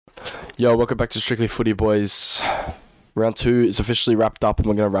Yo, welcome back to Strictly Footy, boys. Round 2 is officially wrapped up, and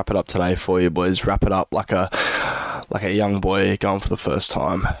we're going to wrap it up today for you, boys. Wrap it up like a young boy going for the first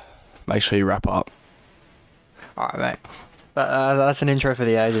time. Make sure you wrap up. Alright, mate. But that's an intro for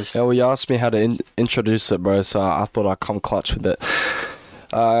the ages. Yeah, well, you asked me how to introduce it, bro, so I thought I'd come clutch with it.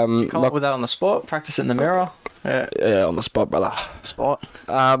 You come up with that on the spot? Practice it in the mirror? Yeah, on the spot, brother.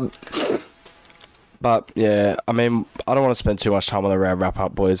 Spot. But, yeah, I mean, I don't want to spend too much time on the round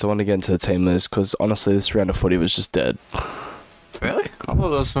wrap-up, boys. I want to get into the team list, because, honestly, this round of footy was just dead. Really? I thought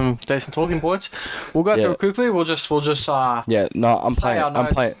there was some decent talking points. We'll go through it quickly. We'll just Yeah, no, I'm playing,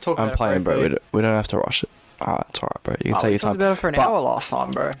 bro. We don't have to rush it. It's alright, bro. You can take your time. We talked about it for an hour last time,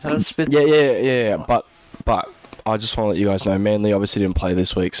 bro. That's a bit... Yeah. But I just want to let you guys know, Manly obviously didn't play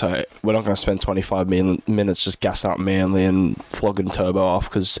this week, so we're not going to spend 25 minutes just gassing up Manly and flogging Turbo off,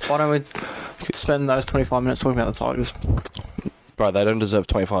 because... Why don't we spend those 25 minutes talking about the Tigers? Bro, they don't deserve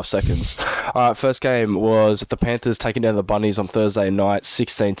 25 seconds. Alright, first game was the Panthers taking down the Bunnies on Thursday night,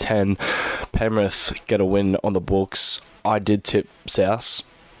 16-10. Penrith get a win on the books. I did tip South,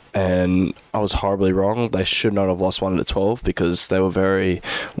 and I was horribly wrong. They should not have lost 1-12 because they were very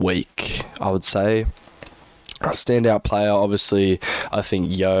weak, I would say. A standout player, obviously, I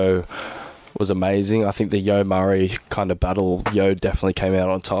think Yo was amazing. I think the Yo Murray kind of battle, Yo definitely came out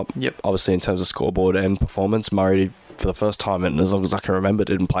on top. Yep. Obviously, in terms of scoreboard and performance, Murray, for the first time, and as long as I can remember,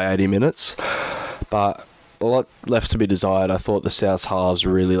 didn't play 80 minutes. But a lot left to be desired. I thought the South's halves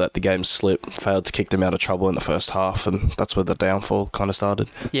really let the game slip, failed to kick them out of trouble in the first half, and that's where the downfall kind of started.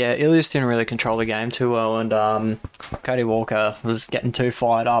 Yeah, Ilias didn't really control the game too well, and Cody Walker was getting too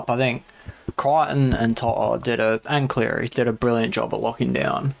fired up. I think Crichton and and Cleary did a brilliant job at locking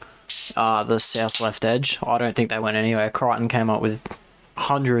down the South left edge. I don't think they went anywhere. Crichton came up with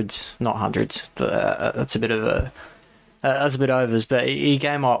not hundreds, but that's a bit overs, but he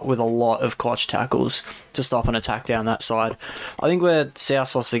came up with a lot of clutch tackles to stop an attack down that side. I think where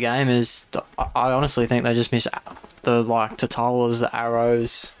South lost the game is, I honestly think they just missed the Tatalas, the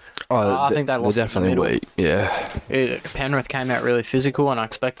arrows. I think they lost definitely weak. Yeah. Penrith came out really physical, and I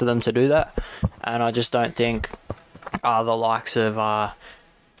expected them to do that. And I just don't think the likes of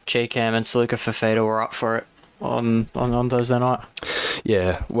Cheekham and Saluka Fafita were up for it on Thursday night.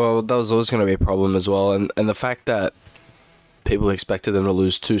 Yeah, well, that was always going to be a problem as well. And the fact that people expected them to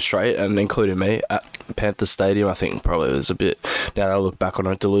lose 2 straight, and including me, at Panthers Stadium, I think probably was a bit, now that I look back on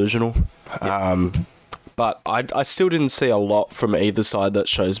it, delusional. Yep. But I still didn't see a lot from either side that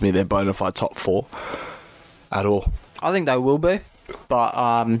shows me they're bona fide top 4 at all. I think they will be, but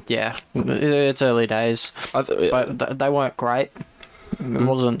yeah, it's early days. But they weren't great. It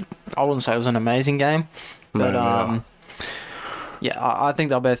wasn't. I wouldn't say it was an amazing game, but yeah, I think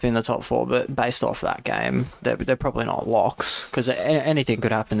they'll both be in the top 4. But based off that game, they're probably not locks, because anything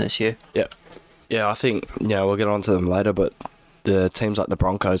could happen this year. Yeah, I think we'll get on to them later, but the teams like the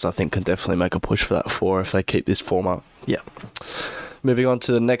Broncos, I think, can definitely make a push for that 4 if they keep this form up. Yeah. Moving on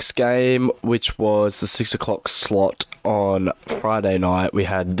to the next game, which was the 6 o'clock slot on Friday night. We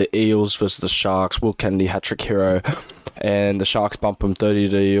had the Eels versus the Sharks. Will Kennedy hat-trick hero, and the Sharks bump them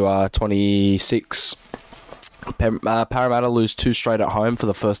 30-26. Parramatta lose 2 straight at home for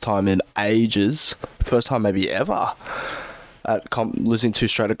the first time in ages. First time maybe ever at losing 2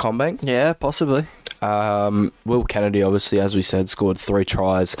 straight at CommBank. Yeah, possibly. Will Kennedy, obviously, as we said, scored 3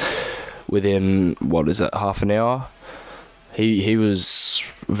 tries within, half an hour. He was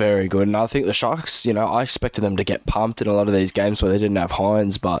very good, and I think the Sharks, I expected them to get pumped in a lot of these games where they didn't have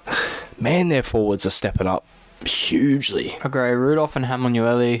Hines, but man, their forwards are stepping up hugely. Agree. Rudolph and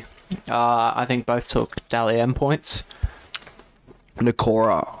Hamanueli, I think both took Dally M points.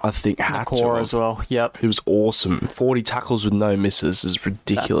 Nakora, I think, had to as well. Yep. He was awesome. 40 tackles with no misses is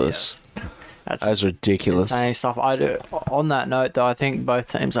ridiculous. That's ridiculous. Saying stuff. On that note, though, I think both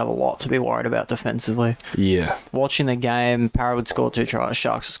teams have a lot to be worried about defensively. Yeah. Watching the game, Parra would score 2 tries,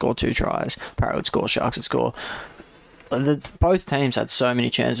 Sharks would score 2 tries. Parra would score, Sharks would score. Both teams had so many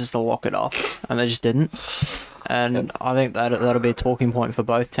chances to lock it up, and they just didn't. And I think that'll be a talking point for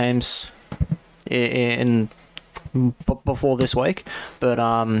both teams before this week. But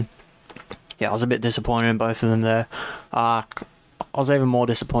yeah, I was a bit disappointed in both of them there. I was even more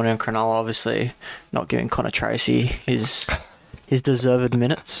disappointed in Cronulla, obviously, not giving Connor Tracy his deserved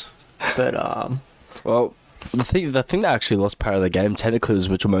minutes. But well, the thing that actually lost part of the game technically was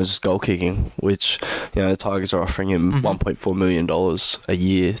Mitchell Moses' goal kicking, which the Tigers are offering him $1.4 million a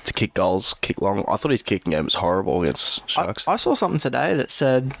year to kick goals, kick long. I thought his kicking game was horrible against Sharks. I saw something today that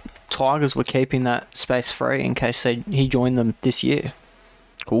said Tigers were keeping that space free in case he joined them this year.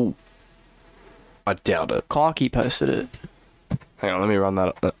 Ooh. I doubt it. Clarkey posted it. Hang on, let me run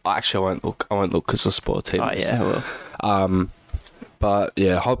that up. Actually, I won't look because of sport teams. Oh, yeah, well. But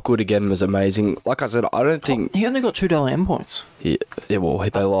yeah, Hopgood again was amazing. Like I said, I don't think He only got 2 Dally M points. yeah, well,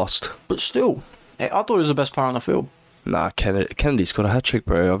 they lost. But still, I thought he was the best player on the field. Nah, Kennedy's got a hat trick,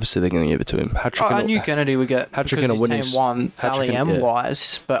 bro. Obviously, they're going to give it to him. Hat trick. I knew Kennedy would get hat trick because and a his winning team won Dally M yeah.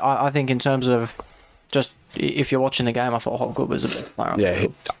 wise. But I think in terms of just if you're watching the game, I thought Hopgood was the best player on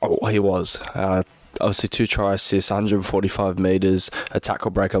the field. He was. Obviously, 2 try assists, 145 metres, a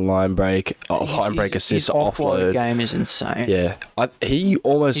tackle break, a line break, line break assist, his offload offload. game is insane. Yeah, he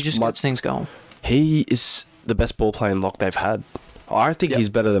He just gets things going. He is the best ball playing lock they've had. I think he's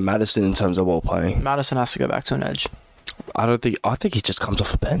better than Madison in terms of ball playing. Madison has to go back to an edge. I think he just comes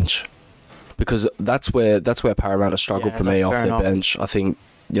off the bench because that's where Parramatta struggled for me off their bench. I think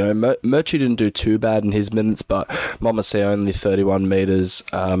Murchie didn't do too bad in his minutes, but Momasia only 31 metres,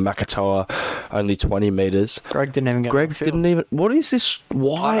 Makatoa only 20 metres. Greg didn't even get. Greg didn't even. What is this?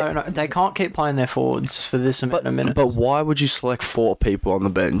 Why? I don't know. They can't keep playing their forwards for this amount of minutes. But why would you select 4 people on the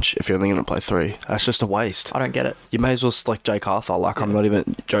bench if you're only going to play 3? That's just a waste. I don't get it. You may as well select Jake Arthur. I'm not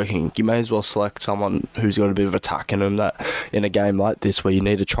even joking. You may as well select someone who's got a bit of attack in them. That in a game like this where you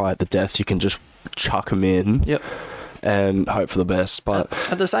need to try at the death, you can just chuck them in. Yep. And hope for the best. But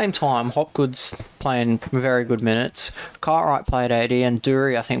at the same time, Hopgood's playing very good minutes. Cartwright played 80, and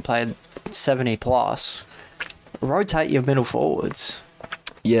Dury I think played 70 plus. Rotate your middle forwards.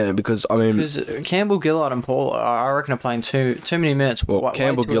 Yeah, because Campbell, Gillard, and Paul, I reckon, are playing too many minutes. Well,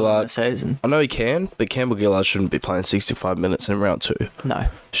 Campbell Gillard, season. I know he can, but Campbell Gillard shouldn't be playing 65 minutes in round 2. No,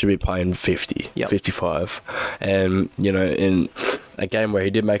 should be playing 50, yep. 55, and in a game where he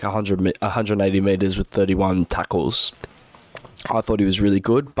did make 180 meters with 31 tackles. I thought he was really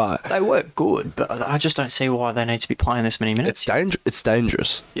good, but they were good. But I just don't see why they need to be playing this many minutes. It's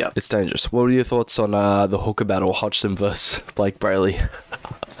dangerous. Yeah, it's dangerous. What are your thoughts on the hooker battle, Hodgson versus Blake Brayley?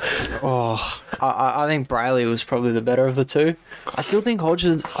 I think Brayley was probably the better of the two. I still think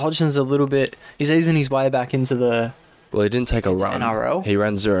Hodgson's a little bit. He's easing his way back into the. Well, he didn't take a run. NRL. He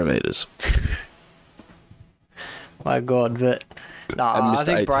ran 0 meters. My God, but I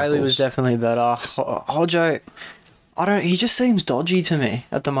think Brayley was definitely better. Hodjo, he just seems dodgy to me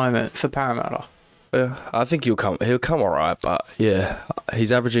at the moment for Parramatta. Yeah, I think he'll come alright, but yeah,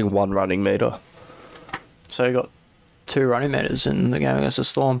 he's averaging 1 running meter. So he got 2 running meters in the game against the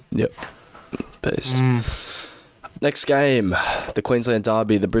Storm. Yep. Beast. Next game, the Queensland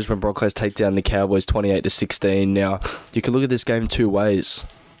Derby. The Brisbane Broncos take down the Cowboys 28-16. Now, you can look at this game 2 ways.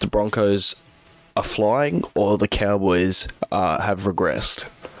 The Broncos are flying, or the Cowboys have regressed.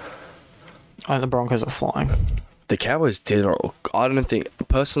 The Broncos are flying. The Cowboys did. I don't think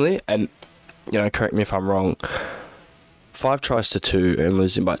personally, and correct me if I'm wrong. 5 tries to 2 and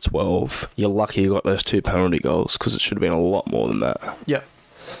losing by 12. You're lucky you got those 2 penalty goals because it should have been a lot more than that. Yep.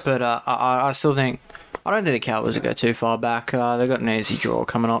 But I still think. I don't think the Cowboys will go too far back. They've got an easy draw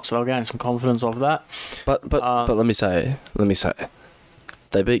coming up, so they'll gain some confidence off that. But let me say,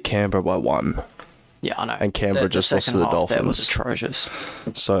 they beat Canberra by 1. Yeah, I know. And Canberra just lost to the Dolphins. That was atrocious.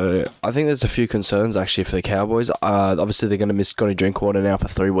 So I think there's a few concerns actually for the Cowboys. Obviously, they're going to miss Scotty Drinkwater now for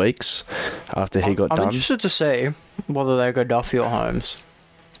 3 weeks after he got done. I'm interested to see whether they go Duffy or Holmes.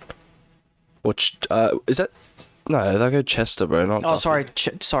 Which is that? No, they go Chester, bro. Not. Oh, Duffy.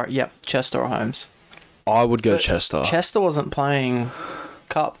 sorry. Yep, Chester or Holmes. I would go Chester. Chester wasn't playing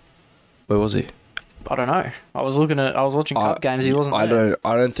Cup. Where was he? I don't know. I was watching Cup games. He wasn't. I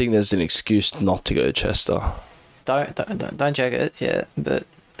don't think there's an excuse not to go Chester. Don't check it. Yeah, but.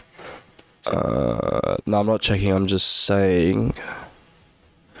 No, I'm not checking. I'm just saying.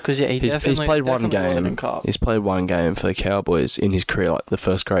 Because he's played 1 game. He's played 1 game for the Cowboys in his career, like the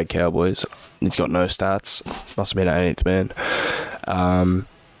first grade Cowboys. He's got no stats. Must have been an 8th man.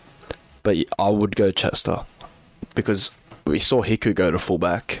 But I would go Chester because we saw Hiku go to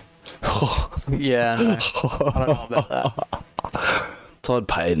fullback. Yeah, I don't know about that. Todd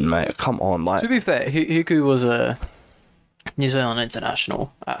Payton, mate. Come on, mate. To be fair, Hiku was a New Zealand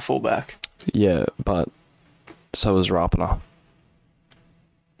international at fullback. Yeah, but so was Rapana.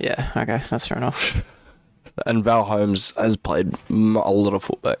 Yeah, okay, that's fair enough. And Val Holmes has played a lot of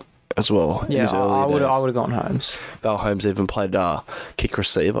fullback as well. Yeah, I would have gone Holmes. Val Holmes even played kick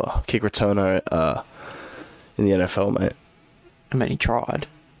returner in the NFL, mate. I mean, he tried.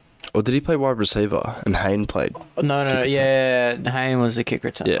 Or did he play wide receiver and Hayne played? No. Yeah, Hayne was the kick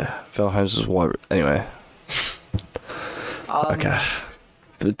returner. Yeah, Val Holmes was wide. Anyway. Okay.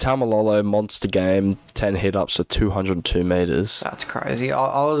 The Tamalolo monster game, 10 hit-ups for 202 metres. That's crazy.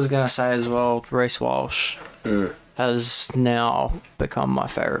 I was going to say as well, Reece Walsh has now become my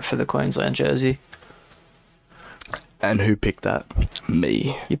favourite for the Queensland jersey. And who picked that?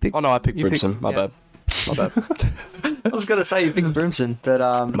 Me. You picked. Oh no, I picked you Brimson. picked- My yeah. bad. My bad. I was gonna say you picked Brimson, but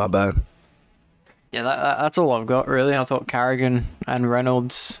My bad. yeah, that's all I've got really. I thought Carrigan and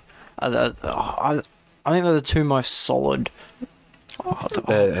Reynolds. I think they're the two most solid. The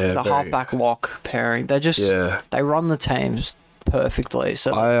very- halfback lock pairing. They just Yeah. they run the teams perfectly.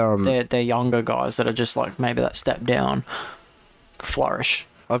 So they're younger guys that are just like maybe that step down, flourish.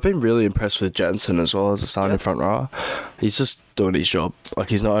 I've been really impressed with Jensen as well as a starting front rower. He's just doing his job. Like,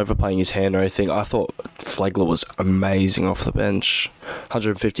 he's not overplaying his hand or anything. I thought Flegler was amazing off the bench.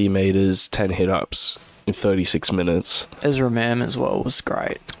 150 metres, 10 hit-ups in 36 minutes. Ezra Mam as well was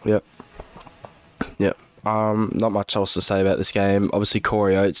great. Yep. Not much else to say about this game. Obviously,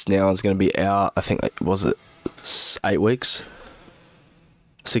 Corey Oates now is going to be out. I think, was it 8 weeks?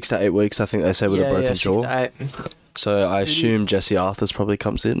 6 to 8 weeks, I think they said, with a broken jaw. 6 to 8. So I assume Jesse Arthurs probably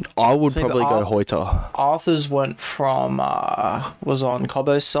comes in. I would probably go Hoyter. Arthurs went from was on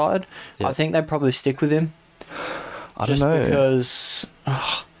Cobbo's side. Yeah. I think they'd probably stick with him. I don't know. Because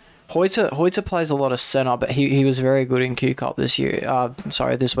Hoyter plays a lot of centre, but he was very good in Q Cup this year.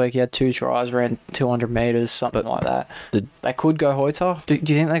 This week he had 2 tries, ran 200 metres, something like that. They could go Hoyter. Do you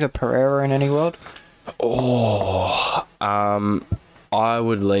think they go Pereira in any world? I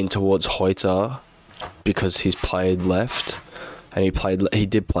would lean towards Hoyter because he's played left, and he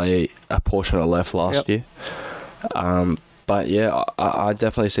did play a portion of left last year. But yeah, I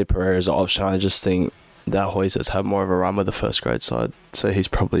definitely see Pereira as an option. I just think that Hoyter's had more of a run with the first grade side, so he's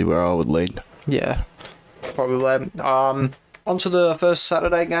probably where I would lean. Yeah, probably. On to the first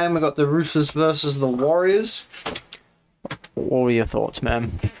Saturday game, we got the Roosters versus the Warriors. What were your thoughts,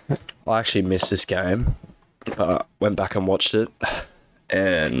 man? I actually missed this game, but I went back and watched it,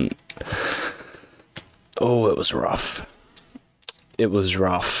 and it was rough. It was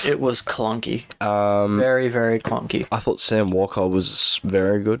rough. It was clunky. Very, very clunky. I thought Sam Walker was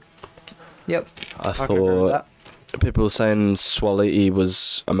very good. Yep. I can agree with thought that. people were saying Swaliti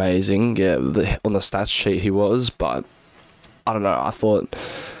was amazing. Yeah, on the stats sheet he was, but I don't know. I thought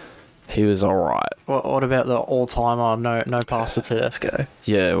he was alright. What about the all-timer no pass to Tedesco?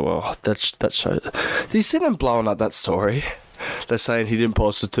 Yeah, well, that shows. Did you see them blowing up that story? They're saying he didn't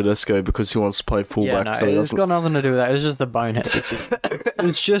pass to Tedesco because he wants to play fullback. Yeah, no, so it's got nothing to do with that. It was just a bonehead decision.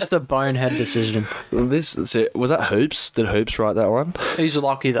 It's just a bonehead decision. Was that Hoops? Did Hoops write that one? He's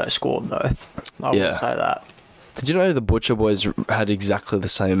lucky they scored, though. I will say that. Did you know the Butcher Boys had exactly the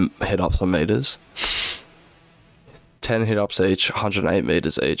same hit-ups on metres? 10 hit-ups each, 108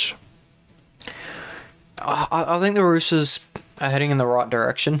 metres each. I think the Roosters are heading in the right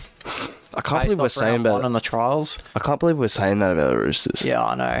direction. I can't believe we're saying that on the trials. I can't believe we're saying that about the Roosters. Yeah,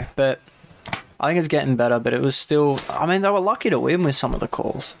 I know, but I think it's getting better. But it was still. I mean, they were lucky to win with some of the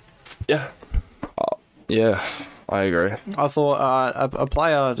calls. Yeah. Yeah, I agree. I thought a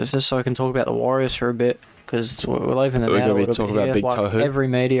player, just so I can talk about the Warriors for a bit, because we're leaving them We're out a going to be little talking bit about here, Big Tohu. every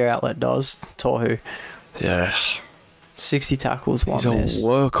media outlet does. Tohu, Yeah. 60 tackles, 1 miss. He's a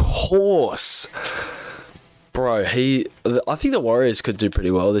workhorse. Bro, I think the Warriors could do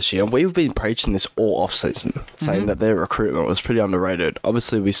pretty well this year. And we've been preaching this all off-season, saying that their recruitment was pretty underrated.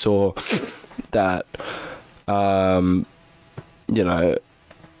 Obviously, we saw that,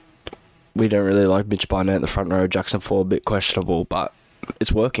 we don't really like Mitch Barnett in the front row. Jackson Ford, a bit questionable, but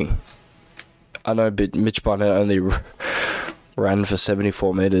it's working. I know Mitch Barnett only ran for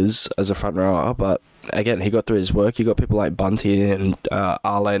 74 metres as a front rower, but again, he got through his work. You got people like Bunty and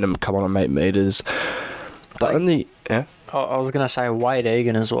Arlane come on and make metres. I was going to say Wade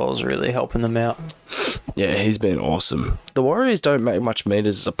Egan as well is really helping them out. Yeah, he's been awesome. The Warriors don't make much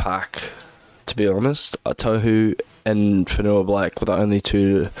metres as a pack, to be honest. Tohu and Fanua Blake were the only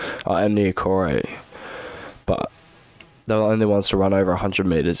two, and Niokore. But they're the only ones to run over 100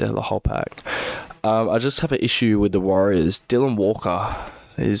 metres out of the whole pack. I just have an issue with the Warriors. Dylan Walker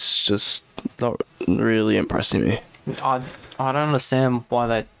is just not really impressing me. I don't understand why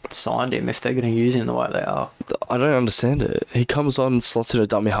they signed him if they're going to use him the way they are. I don't understand it. He comes on, slots in a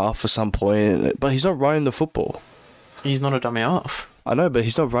dummy half for some point, but he's not running the football. He's not a dummy half. I know, but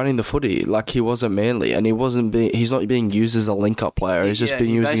he's not running the footy like he wasn't Manly, and he's not being used as a link-up player. He's just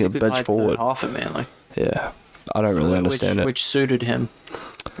being used as a bench forward. Half at Manly. Yeah, I don't really understand it. Which suited him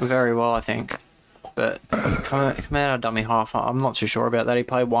very well, I think. But coming out of dummy half, I'm not too sure about that. He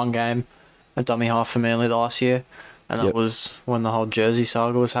played 1 game, a dummy half for Manly last year, and that was when the whole Jersey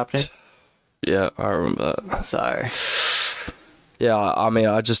saga was happening. Yeah, I remember that. So, yeah, I mean,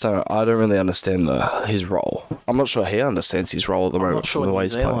 I don't really understand his role. I'm not sure he understands his role at the moment. I'm not sure the way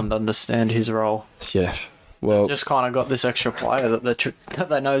New Zealand understand his role. Yeah, well, They've just kind of got this extra player that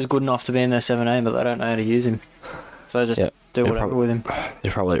they know is good enough to be in their 17, but they don't know how to use him. So just Yeah, do you're whatever with him.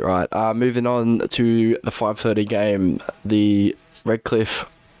 You're probably right. Moving on to the 5:30 game, the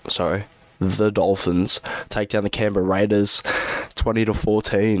Dolphins take down the Canberra Raiders,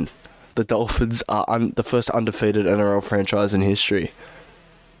 20-14. The Dolphins are the first undefeated NRL franchise in history.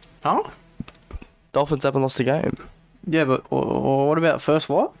 Oh? Dolphins haven't lost a game. Yeah, but what about first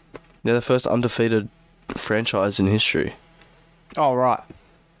what? They're the first undefeated franchise in history. Oh, right.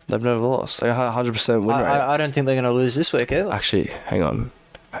 They've never lost. They got 100% win rate. I don't think they're going to lose this week either. Actually, hang on.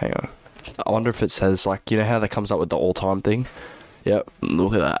 I wonder if it says, like, you know how that comes up with the all-time thing? Yep,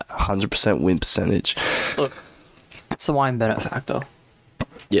 look at that. 100% win percentage. Look, it's the Wayne Bennett factor.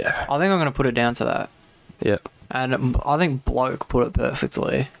 Yeah. I think I'm going to put it down to that. Yep. And I think Bloke put it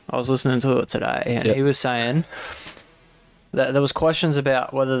perfectly. I was listening to it today, and he was saying that there was questions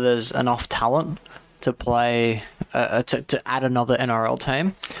about whether there's enough talent to play, to add another NRL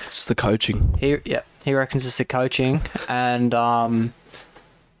team. It's the coaching. He reckons it's the coaching, and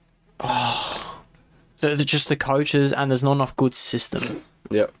just the coaches, and there's not enough good systems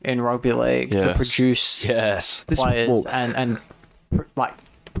in rugby league to produce players and like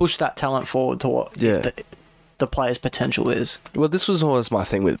push that talent forward to what the player's potential is. Well, this was always my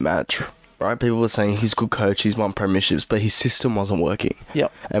thing with Madge, right? People were saying he's a good coach, he's won premierships, but his system wasn't working.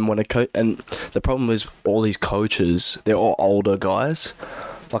 Yep. And when and the problem is all these coaches, they're all older guys.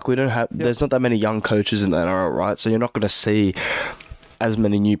 Like we don't have, there's not that many young coaches in the NRL, right? So you're not going to see as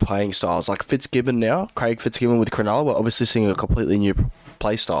many new playing styles. Like Craig Fitzgibbon with Cronulla, we're obviously seeing a completely new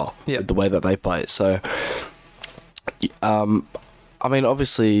play style with the way that they play. So, I mean,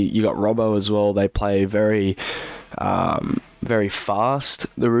 obviously you got Robbo as well. They play very, very fast.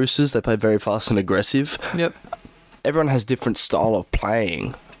 The Roosters, they play very fast and aggressive. Yep. Everyone has different style of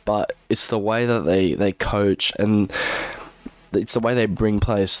playing, but it's the way that they coach, and it's the way they bring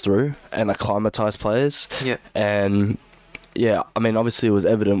players through and acclimatise players. Yep. And yeah, I mean, obviously it was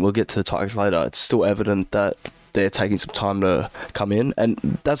evident. We'll get to the Tigers later. It's still evident that they're taking some time to come in,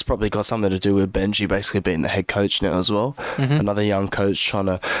 and that's probably got something to do with Benji basically being the head coach now as well. Mm-hmm. Another young coach trying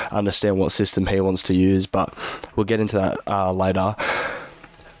to understand what system he wants to use, but we'll get into that later.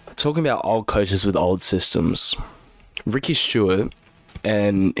 Talking about old coaches with old systems, Ricky Stewart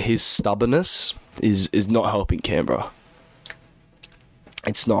and his stubbornness is not helping Canberra.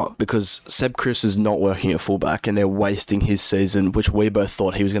 It's not, because Seb Chris is not working at fullback, and they're wasting his season, which we both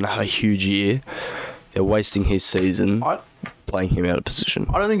thought he was going to have a huge year. They're wasting his season, playing him out of position.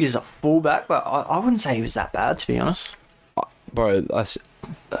 I don't think he's a fullback, but I wouldn't say he was that bad, to be honest. Bro,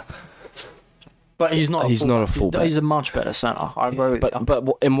 but he's not. He's not a fullback. He's a much better centre. I agree with you. But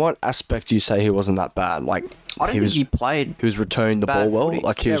in what aspect do you say he wasn't that bad? Like, I don't think he played. He was returning the ball well. Footy.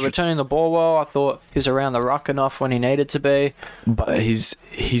 Like he was returning the ball well. I thought he was around the ruck enough when he needed to be. But he's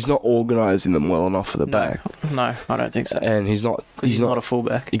not organising them well enough for the back. No, I don't think so. And he's not a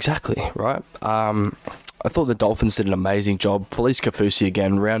fullback. Exactly, right? I thought the Dolphins did an amazing job. Felice Kafusi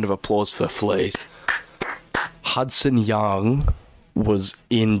again. Round of applause for Felice. Hudson Young was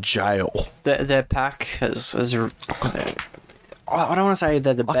in jail. Their pack has I don't want to say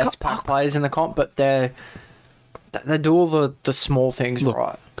they're the best pack players in the comp, but they do all the small things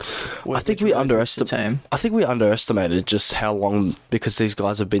right. I think we underestimated just how long, because these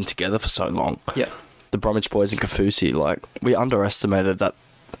guys have been together for so long. Yeah. The Bromwich boys and Kafusi, like, we underestimated that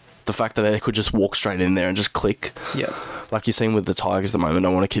the fact that they could just walk straight in there and just click. Yeah. Like you're seeing with the Tigers at the moment. I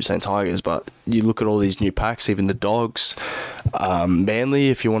don't want to keep saying Tigers, but you look at all these new packs, even the Dogs, Manly,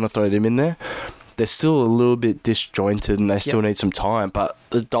 if you want to throw them in there, they're still a little bit disjointed and they still need some time. But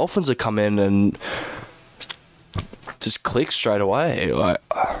the Dolphins have come in and just click straight away. Like,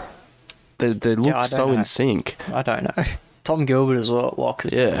 they look so in sync. I don't know. Tom Gilbert as well at lock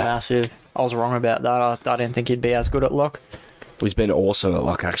is massive. I was wrong about that. I didn't think he'd be as good at lock. He's been awesome at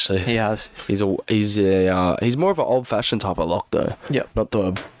lock, actually. He has. He's more of an old-fashioned type of lock, though. Yep. Not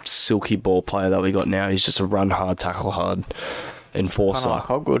the silky ball player that we got now. He's just a run hard, tackle hard enforcer. Kind of like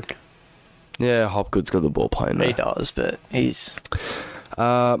Hopgood. Yeah, Hopgood's got the ball playing there. He does, but he's...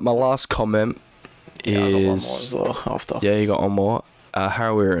 my last comment is... I got one more as well after. Yeah, you got one more.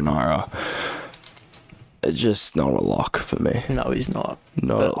 Harawira and Ira. It's just not a lock for me. No, he's not.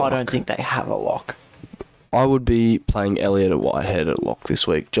 But I don't think they have a lock. I would be playing Elliot at Whitehead at lock this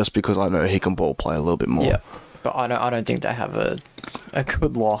week, just because I know he can ball play a little bit more. Yeah, but I don't think they have a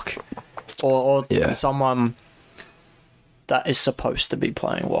good lock, or someone that is supposed to be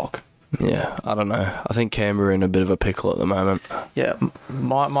playing lock. Yeah, I don't know. I think Canberra are in a bit of a pickle at the moment. Yeah,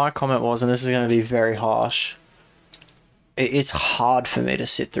 my comment was, and this is going to be very harsh, it's hard for me to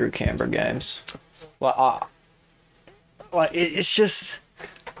sit through Canberra games. It's just...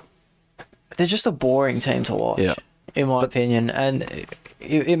 They're just a boring team to watch. Yeah. in my opinion. And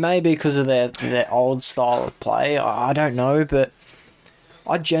it may be because of their old style of play. I don't know, but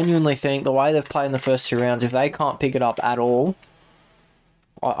I genuinely think the way they've played in the first 2 rounds, if they can't pick it up at all,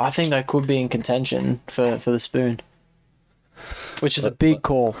 I think they could be in contention for the spoon. Which is a big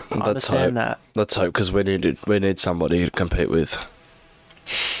call. I understand that. Let's hope, because we need somebody to compete with.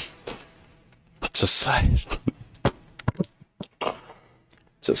 Just saying.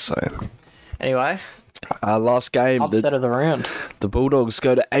 Just saying. Anyway. Last game. Upset of the round. The Bulldogs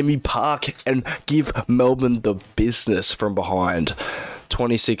go to Amy Park and give Melbourne the business from behind.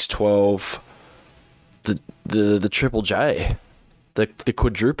 26-12. The Triple J. The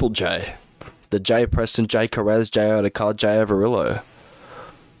Quadruple J. The J Preston, J Carraz, J Otakar, J Avarillo.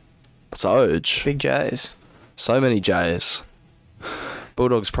 It's Oj. Big J's. So many J's.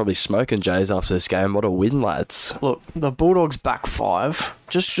 Bulldogs probably smoking J's after this game. What a win, lads. Look, the Bulldogs back 5.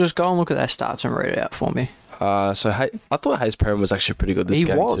 Just go and look at their stats and read it out for me. I thought Hayes Perrin was actually pretty good this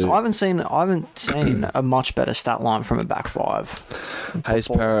game. He was. Too. I haven't seen a much better stat line from a back 5. Hayes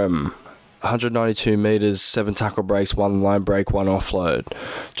Perrin, 192 metres, 7 tackle breaks, 1 line break, 1 offload.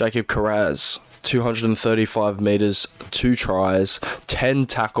 Jacob Carraz, 235 metres, 2 tries, 10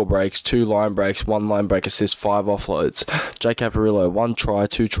 tackle breaks, 2 line breaks, 1 line break assist, 5 offloads. Jake Avarillo, 1 try,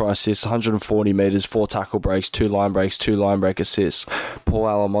 2 try assists, 140 metres, 4 tackle breaks, 2 line breaks, 2 line break assists. Paul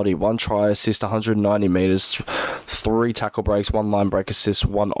Alamotti, 1 try assist, 190 metres, 3 tackle breaks, 1 line break assist,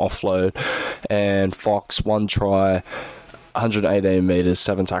 1 offload. And Fox, 1 try, 118 metres,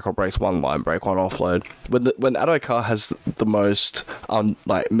 7 tackle breaks, 1 line break, 1 offload. When Adokar has the most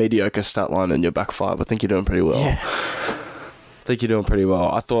mediocre stat line in your back 5, I think you're doing pretty well. Yeah. I think you're doing pretty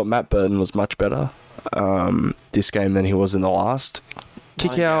well. I thought Matt Burton was much better this game than he was in the last.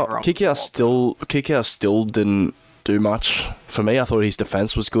 Kick out still didn't do much for me. I thought his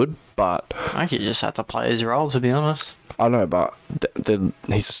defence was good, but I think he just had to play his role, to be honest. I know, but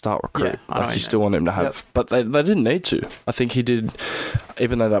he's a start recruit. Yeah, you still want him to have... Yep. But they didn't need to. I think he did...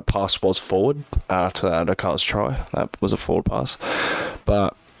 Even though that pass was forward to Adokar's try. That was a forward pass.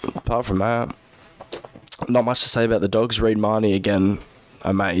 But apart from that, not much to say about the Dogs. Reid Marnie, again,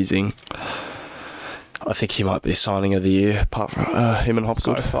 amazing. I think he might be signing of the year, apart from him and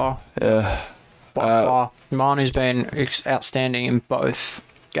Hopgood. So far. Yeah. By far. Marnie's been outstanding in both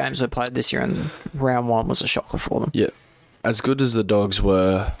games they played this year, and round 1 was a shocker for them. Yeah. As good as the Dogs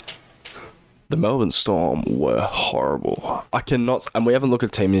were, the Melbourne Storm were horrible. I cannot, and we haven't looked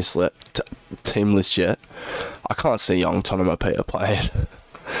at team list yet. I can't see young Tonema Peter playing.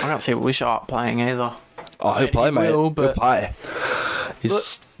 I can't see Wishart playing either. Oh, he'll play, mate. He'll play.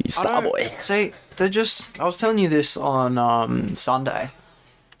 He's star boy. See, they're just... I was telling you this on Sunday.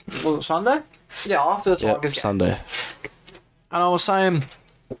 Was it Sunday? Yeah, after the Tigers game. Sunday. And I was saying...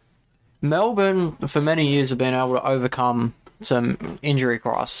 Melbourne, for many years, have been able to overcome some injury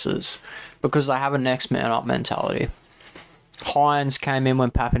crises because they have a next man up mentality. Hines came in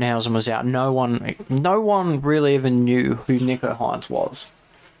when Pappenhausen was out. No one really even knew who Nico Hines was.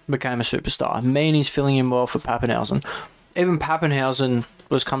 Became a superstar. Meany's filling in well for Pappenhausen. Even Pappenhausen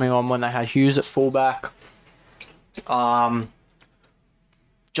was coming on when they had Hughes at fullback. Johns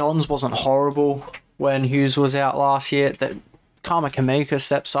wasn't horrible when Hughes was out last year. Karma Kamika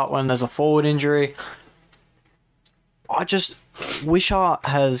steps up when there's a forward injury. Wishart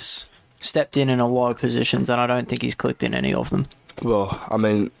has stepped in a lot of positions, and I don't think he's clicked in any of them. Well, I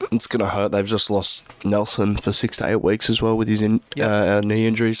mean, it's going to hurt. They've just lost Nelson for 6 to 8 weeks as well with his knee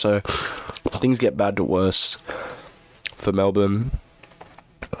injury, so things get bad to worse for Melbourne.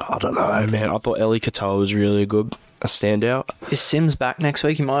 I don't know, man. I thought Ellie Katoa was really good, a standout. Is Sims back next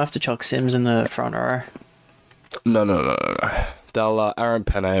week? You might have to chuck Sims in the front row. No. They'll Aaron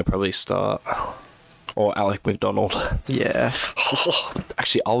Penne will probably start, or Alec McDonald. Yeah.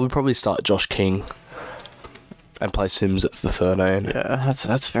 Actually, I would probably start Josh King and play Sims at the 13. Yeah,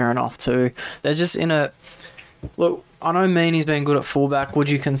 that's fair enough too. They're just in a... Look, I know Meany's been good at fullback. Would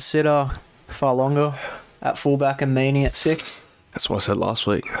you consider Farlonga at fullback and Meany at 6? That's what I said last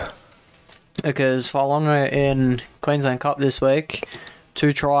week. Because Farlonga in Queensland Cup this week...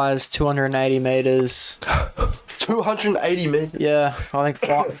 2 tries, 280 metres. 280 metres? Yeah, I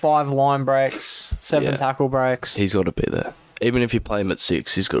think 5 line breaks, 7 tackle breaks. He's got to be there. Even if you play him at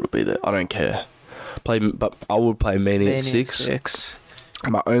 6, he's got to be there. I don't care. But I would play Meany at 6.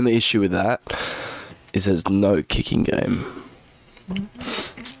 My only issue with that is there's no kicking game.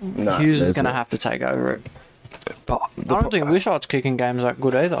 No, Hughes is going to have to take over it. But I don't think Wishart's kicking game's that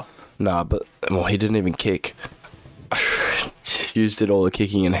good either. Nah, but he didn't even kick. Hughes did all the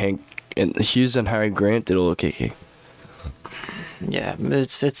kicking, and Hughes and Harry Grant did all the kicking. Yeah,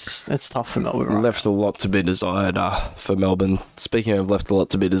 it's tough for Melbourne. Right Left a lot to be desired for Melbourne. Speaking of left a lot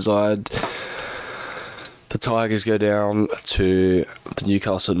to be desired, the Tigers go down to the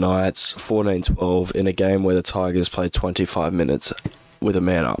Newcastle Knights 14-12 in a game where the Tigers played 25 minutes with a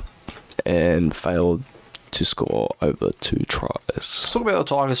man up and failed to score over 2 tries. Let's talk about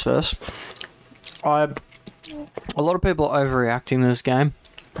the Tigers first. A lot of people are overreacting to this game.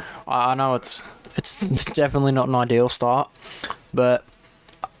 I know it's definitely not an ideal start, but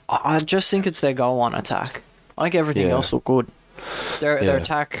I just think it's their goal line attack. I think everything else looked good. Their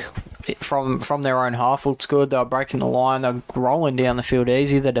attack from their own half looks good. They were breaking the line. They were rolling down the field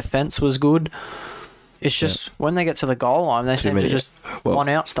easy. The defence was good. It's just when they get to the goal line, they seem to just one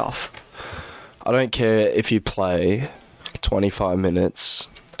out stuff. I don't care if you play 25 minutes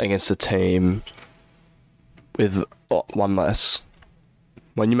against a team with one less.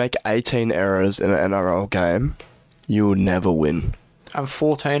 When you make 18 errors in an NRL game, you will never win. And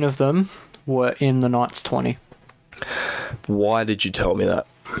 14 of them were in the Knights' 20. Why did you tell me that?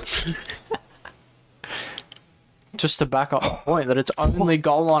 Just to back up the point that it's only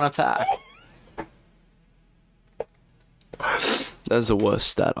goal line attack. That's the worst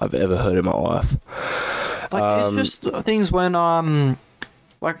stat I've ever heard in my life. Like, it's just things when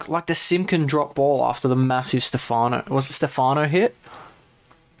like the Simpkin drop ball after the massive Stefano hit?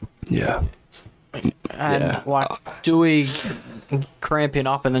 Yeah. And Dewey cramping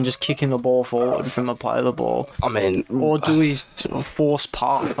up and then just kicking the ball forward from the play of the ball. I mean, or Dewey's force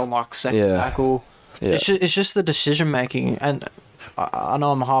park on like second tackle. Yeah. It's just the decision making, and I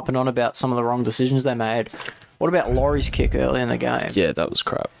know I'm harping on about some of the wrong decisions they made. What about Laurie's kick early in the game? Yeah, that was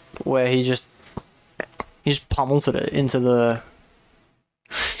crap. Where he just pummeled it into the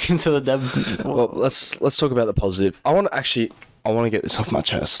Well, let's talk about the positive. I want to get this off my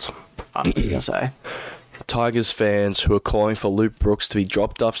chest. I'm gonna say Tigers fans who are calling for Luke Brooks to be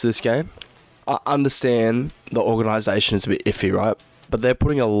dropped after this game. I understand the organisation is a bit iffy, right? But they're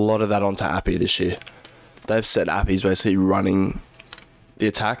putting a lot of that onto Appy this year. They've said Appy's basically running the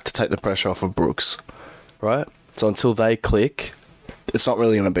attack to take the pressure off of Brooks, right? So until they click, it's not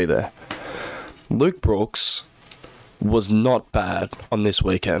really going to be there. Luke Brooks was not bad on this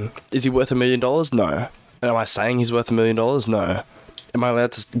weekend. Is he worth $1 million? No. Am I saying he's worth $1 million? No. Am I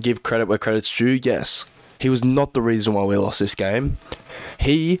allowed to give credit where credit's due? Yes. He was not the reason why we lost this game.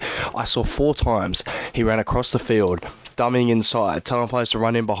 I saw 4 times, he ran across the field, dummying inside, telling players to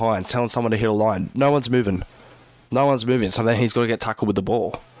run in behind, telling someone to hit a line. No one's moving. So then he's got to get tackled with the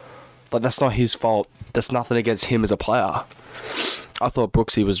ball. Like, that's not his fault. That's nothing against him as a player. I thought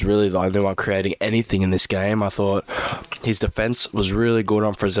Brooksy was really the only one creating anything in this game. I thought his defence was really good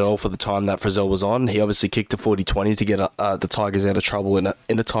on Frizzell for the time that Frizzell was on. He obviously kicked a 40-20 to get the Tigers out of trouble in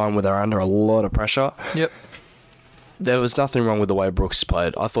a time where they're under a lot of pressure. Yep. There was nothing wrong with the way Brooks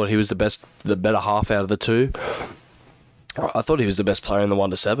played. I thought he was the better half out of the two. I thought he was the best player in the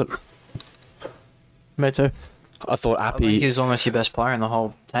 1-7. Me too. I thought Appy... I think he was almost your best player in the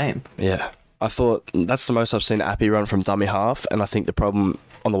whole team. Yeah. I thought that's the most I've seen Appy run from dummy half, and I think the problem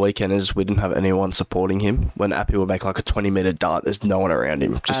on the weekend is we didn't have anyone supporting him. When Appy would make like a 20-meter dart, there's no one around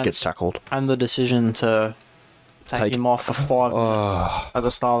him. Just gets tackled. And the decision to take him off for 5 minutes at the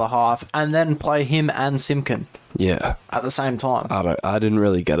start of the half, and then play him and Simpkin. Yeah. At the same time. I didn't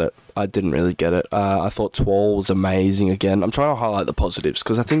really get it. I thought Twal was amazing again. I'm trying to highlight the positives,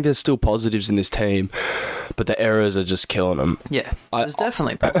 because I think there's still positives in this team, but the errors are just killing them. Yeah. There's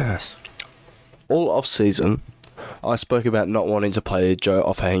definitely positives. All off-season, I spoke about not wanting to play Joe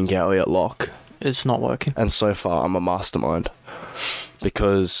Offahengawi at lock. It's not working. And so far, I'm a mastermind.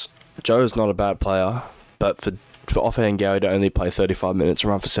 Because Joe's not a bad player, but for Offahengawi to only play 35 minutes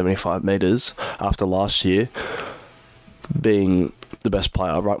and run for 75 metres after last year, being the best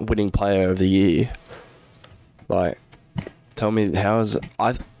player, winning player of the year, like, tell me how is it...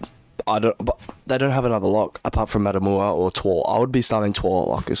 but they don't have another lock apart from Matamua or Twal. I would be starting Twal at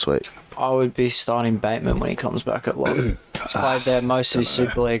lock this week. I would be starting Bateman when he comes back at lock. He's played there most of his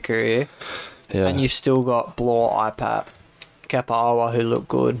Super League career. Yeah. And you've still got Blore, IPAP, Kapaawa, who look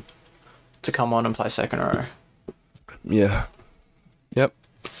good, to come on and play second row. Yeah. Yep.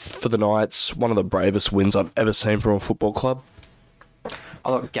 For the Knights, one of the bravest wins I've ever seen from a football club. I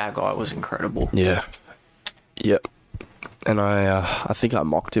thought Gagai was incredible. Yeah. Yep. And I think I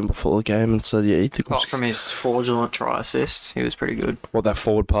mocked him before the game and said, yeah, he took... Apart from his fraudulent try assists, he was pretty good. What, that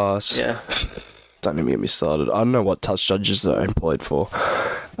forward pass? Yeah. Don't even get me started. I don't know what touch judges they're employed for.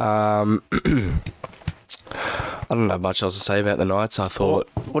 I don't have much else to say about the Knights. I thought...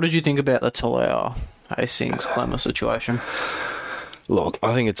 What did you think about the Talau Hastings Clemmer situation? Look,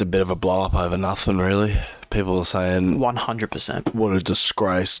 I think it's a bit of a blow-up over nothing, really. people are saying 100%. what a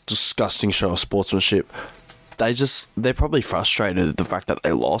disgrace, disgusting show of sportsmanship. They're probably frustrated at the fact that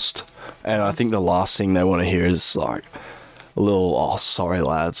they lost, and I think the last thing they want to hear is like a little, "Oh, sorry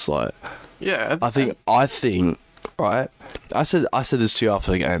lads." Like, Yeah. I think right. I said this to you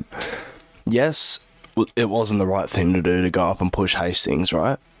after the game. Yes, it wasn't the right thing to do to go up and push Hastings,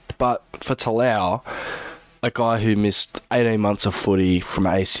 right? But for Talau, a guy who missed 18 months of footy from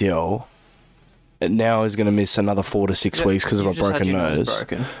ACL, and now is going to miss another 4 to 6 weeks because of a broken nose.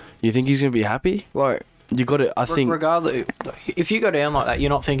 Broken. You think he's going to be happy? Like, you got to, I think... Regardless, if you go down like that, you're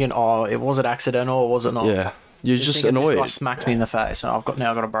not thinking, "Oh, it was it accidental or was it not?" Yeah. You're just thinking, annoyed. This guy smacked me in the face and I've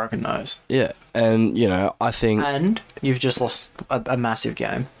now got a broken nose. Yeah, and, you know, I think... And you've just lost a massive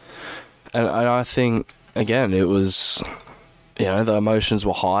game. And I think, again, it was... You know, the emotions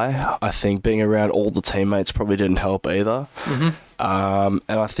were high. I think being around all the teammates probably didn't help either. Mm-hmm.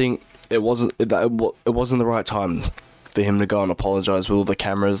 And I think it wasn't the right time for him to go and apologise with all the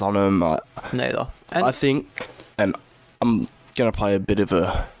cameras on him. Neither. And I think, and I'm gonna play a bit of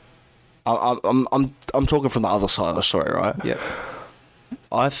a. I'm talking from the other side of the story, right? Yep.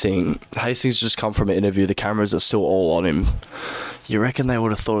 I think Hastings just come from an interview. The cameras are still all on him. You reckon they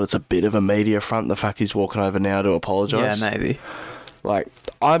would have thought it's a bit of a media front, the fact he's walking over now to apologise? Yeah, maybe. Like,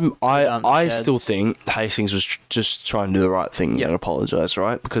 I still think Hastings was just trying to do the right thing and apologise,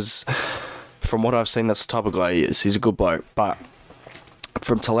 right? Because from what I've seen, that's the type of guy he is. He's a good bloke. But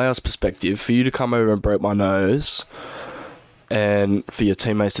from Talau's perspective, for you to come over and break my nose, and for your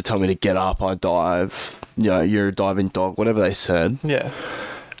teammates to tell me to get up, I dive, you know, you're a diving dog, whatever they said. Yeah.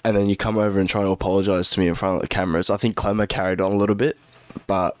 And then you come over and try to apologise to me in front of the cameras. I think Clemmer carried on a little bit,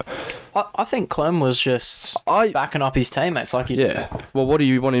 but... I think Clem was just backing up his teammates like he did. Yeah. Well, what do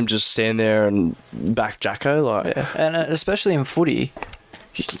you want him to just stand there and back Jacko? Like, Yeah, and especially in footy,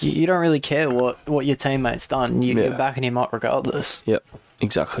 you don't really care what your teammate's done. You're backing him up regardless. Yep,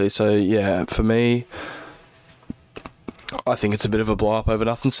 exactly. So, yeah, for me, I think it's a bit of a blow-up over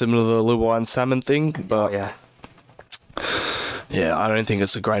nothing, similar to the Luai and Salmon thing, but... Yeah. Yeah, I don't think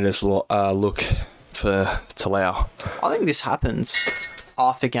it's the greatest look for Talau. I think this happens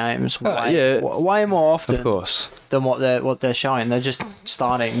after games yeah. way more often Of course. than what they're showing. They're just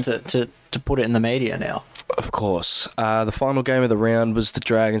starting to put it in the media now. Of course. The final game of the round was the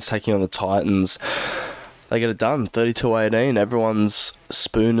Dragons taking on the Titans. They get it done, 32-18. Everyone's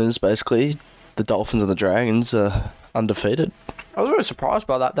spooners, basically. The Dolphins and the Dragons are undefeated. I was really surprised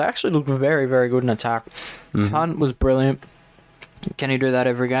by that. They actually looked very, very good in attack. Hunt was brilliant. Can he do that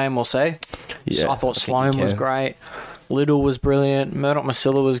every game? We'll see. Yeah, I thought Sloan was great. Little was brilliant. Murdoch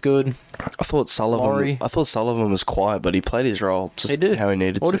Masilla was good. I thought Sullivan was quiet, but he played his role just how he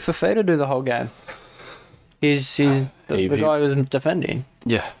needed to. What did Fafita do the whole game? He's the guy who was defending.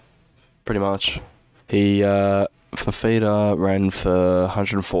 Yeah, pretty much. Fafita ran for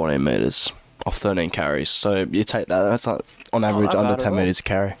 114 metres off 13 carries. So you take that. That's like on average under 10 metres a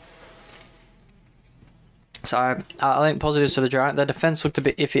carry. So I think positives to the Giants. Their defense looked a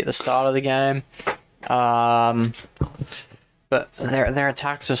bit iffy at the start of the game, but their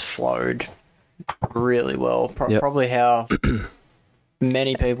attack just flowed really well. Probably how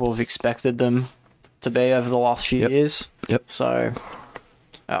many people have expected them to be over the last few years. Yep. So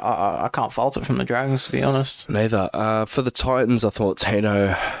I can't fault it from the Dragons, to be honest. Neither. For the Titans, I thought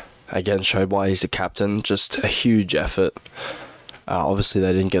Tino again showed why he's the captain. Just a huge effort. Obviously,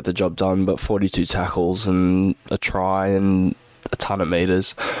 they didn't get the job done, but 42 tackles and a try and a ton of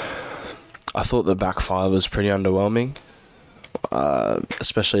metres. I thought the back five was pretty underwhelming,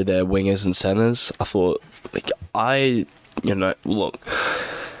 especially their wingers and centres. I thought, look,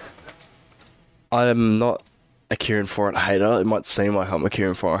 I'm not a Kieran Foran hater. It might seem like I'm a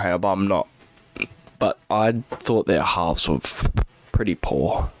Kieran Foran hater, but I'm not. But I thought their halves were pretty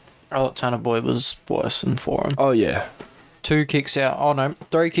poor. I thought Tanner Boyd was worse than Foran. Oh, yeah. 3 kicks out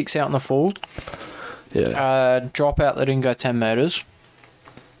in the full. Yeah. Drop out that didn't go 10 metres.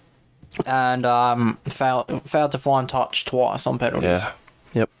 And failed to find touch twice on penalties. Yeah.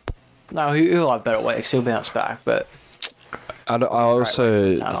 Yep. No, he'll have better weeks. He'll bounce back, but... I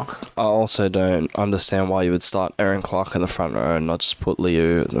also don't understand why you would start Aaron Clark in the front row and not just put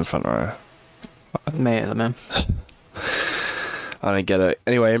Liu in the front row. Me either, man. I don't get it.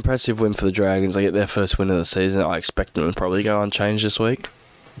 Anyway, impressive win for the Dragons. They get their first win of the season. I expect them to probably go unchanged this week.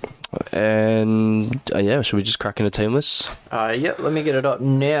 And, should we just crack into team lists? Yep, let me get it up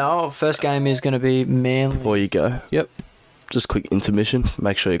now. First game is going to be Manly. Before you go. Yep. Just quick intermission.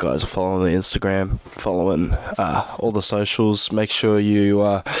 Make sure you guys are following the Instagram, following all the socials. Make sure you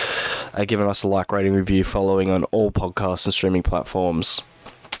are giving us a like, rating, review, following on all podcasts and streaming platforms.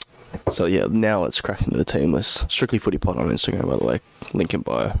 So yeah, now let's crack into the team list. Strictly Footy Pod on Instagram, by the way. Link in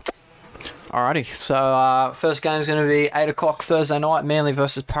bio. Alrighty, so first game's going to be 8 o'clock Thursday night, Manly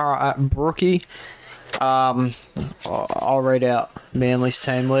versus Para at Brookie. I'll read out Manly's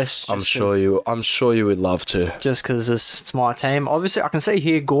team list. I'm sure you would love to. Just because it's my team. Obviously, I can see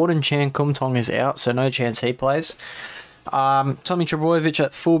here Gordon Chan Kumtong is out, so no chance he plays. Tommy Trebojevic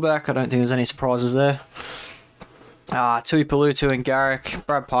at fullback. I don't think there's any surprises there. Tui Palutu and Garrick.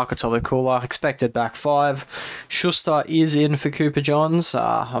 Brad Parker, Tolu Kula. Expected back 5. Schuster is in for Cooper Johns.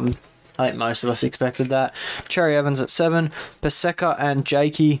 I think most of us expected that. Cherry Evans at 7. Paseka and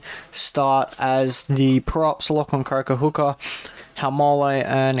Jakey start as the props. Lachlan Croker hooker. Haumole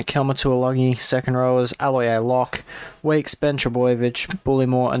and Kelmatuolagi second rowers. Aloye lock. Weeks, Ben Trebojevic,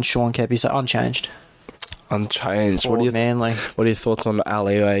 Bullymore and Sean Kepi. So unchanged. Unchanged. Manly. What are your thoughts on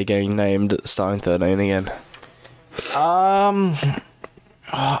Aloye getting named starting 13 again?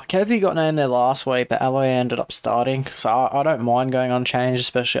 Kepi got named there last week, but Aloy ended up starting, so I don't mind going unchanged,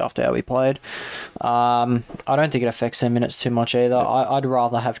 especially after how we played. I don't think it affects their minutes too much either. I'd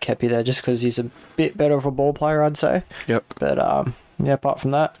rather have Kepi there just because he's a bit better of a ball player, I'd say. Yep. But yeah, apart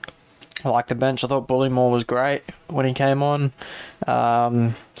from that, I like the bench. I thought Bullymore was great when he came on.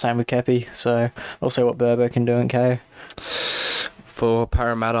 Same with Kepi, so we'll see what Burbo can do in KO. For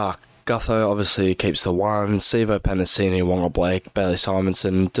Parramatta, Gutho obviously keeps the 1. Sivo Panasini, Wonga Blake, Bailey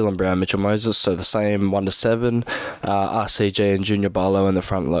Simonson, Dylan Brown, Mitchell Moses. So the same 1 to 7. RCG and Junior Barlow in the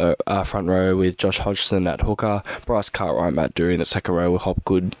front row with Josh Hodgson at hooker. Bryce Cartwright, Matt Dewey in the second row with Hop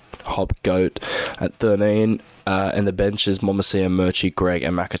Goat at 13. And the bench is Momasia, Murchie, Greg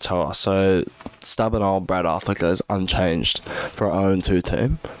and Makatoa. So stubborn old Brad Arthur goes unchanged for our 0-2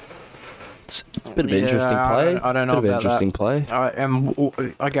 team. It's a bit of interesting play. I don't know about interesting that.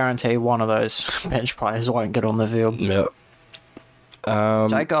 play. I guarantee one of those bench players won't get on the field. Yep.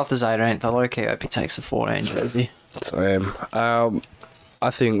 Jake Arthur's 18th. I low-key hope he takes the 14 jersey. Same. I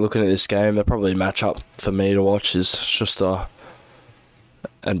think looking at this game, the probably match up for me to watch is Schuster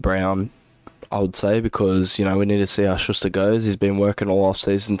and Brown, I would say, because, you know, we need to see how Schuster goes. He's been working all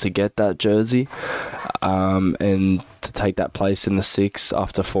off-season to get that jersey and to take that place in the 6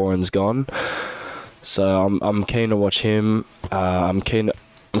 after Foran's gone. So I'm keen to watch him. I'm keen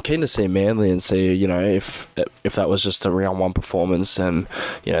to see Manly and see, you know, if that was just a round 1 performance and,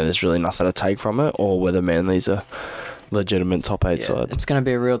 you know, there's really nothing to take from it, or whether Manly's a legitimate top 8 side. It's going to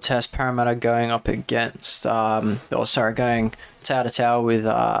be a real test. Parramatta going up against, going tower to tower with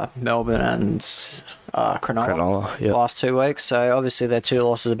Melbourne and Cronulla yep. last 2 weeks. So obviously their 2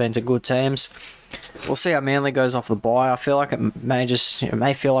 losses have been to good teams. We'll see how Manly goes off the bye. I feel like it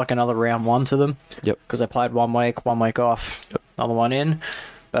may feel like another round 1 to them. Yep. Because they played 1 week off, another one in.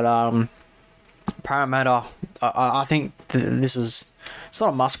 But Parramatta, I think it's not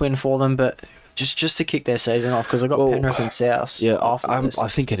a must win for them, but just to kick their season off, because they've got Penrith and South. Yeah, after this. I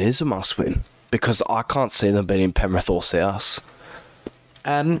think it is a must win because I can't see them beating Penrith or South.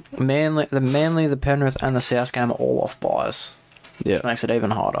 And Manly, the Penrith and the South game are all off buys. Yeah. Which makes it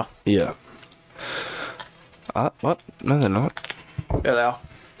even harder. Yeah. What? No, they're not. Yeah, they are.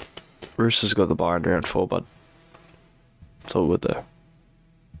 Roosters got the bye in round 4, bud. It's all good there.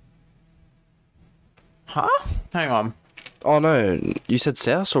 Huh? Hang on. Oh, no. You said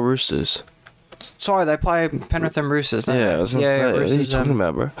South or Roosters? Sorry, they play Penrith and Roosters. Yeah, I was going to say, what are you talking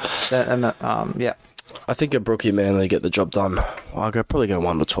about, bro? Yeah. I think a Brookie Manly get the job done. I'll probably go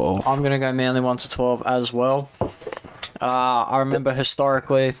 1 to 12. I'm going to go Manly 1 to 12 as well. I remember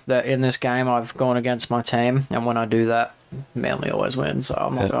historically that in this game I've gone against my team, and when I do that, Manly always wins, so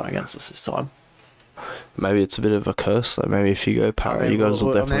I'm not going against us this time. Maybe it's a bit of a curse, though. Maybe if you go Para, you guys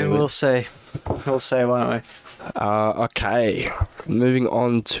will definitely win. We'll see. We'll see, won't we? Okay. Moving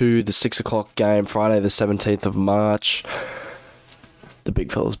on to the 6 o'clock game, Friday the 17th of March. The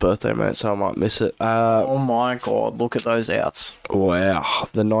big fella's birthday, mate, so I might miss it. Oh my God, look at those outs. Wow.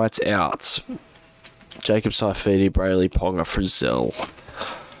 The Knights outs. Jacob Saifidi, Brayley, Ponga, Frizzell.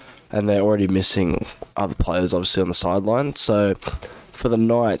 And they're already missing other players, obviously, on the sideline. So, for the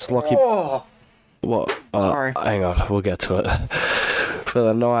Knights, Lockie... Oh! What? Sorry. Hang on, we'll get to it. For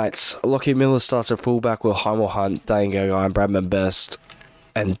the Knights, Lockie Miller starts at fullback with Heimel Hunt, Dane Gagai, Bradman Best,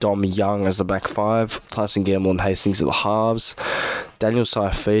 and Dom Young as the back 5. Tyson Gamble and Hastings at the halves. Daniel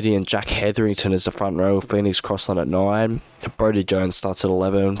Saifidi and Jack Hetherington as the front row with Phoenix Crossland at 9. Brodie Jones starts at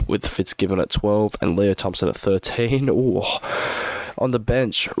 11 with Fitzgibbon at 12 and Leo Thompson at 13. Ooh. On the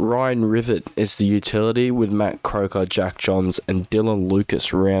bench, Ryan Rivet is the utility with Matt Croker, Jack Johns and Dylan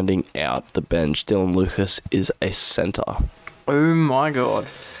Lucas rounding out the bench. Dylan Lucas is a centre. Oh my God.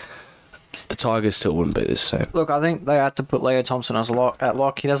 The Tigers still wouldn't be this soon. Look, I think they had to put Leo Thompson as at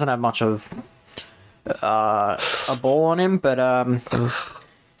lock. He doesn't have much of a ball on him, but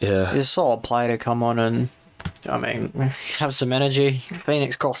Yeah. he's a solid player to come on and, I mean, have some energy.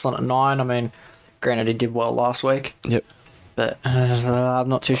 Phoenix crossed on at 9. I mean, granted, he did well last week. Yep. But I'm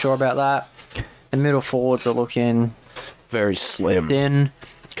not too sure about that. The middle forwards are looking Very slim. thin.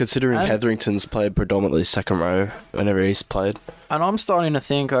 Considering Hetherington's played predominantly second row whenever he's played. And I'm starting to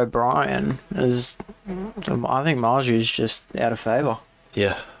think O'Brien is... I think Marju's just out of favour.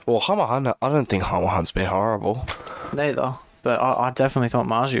 Yeah. Well, Hamahan, I don't think Hamahan's been horrible. Neither. But I definitely thought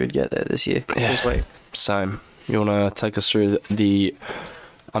Marju would get there this week. Same. You want to take us through the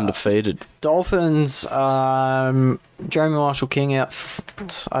undefeated? Dolphins, Jeremy Marshall-King out,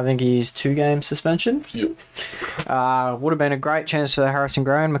 I think he's 2 game suspension. Yep. Would have been a great chance for Harrison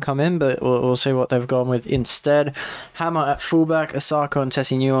Graham to come in, but we'll see what they've gone with instead. Hammer at fullback, Asako and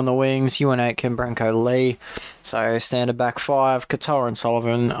Tessie New on the wings, Ewan Aitken, Branko Lee. So standard back 5, Katoa and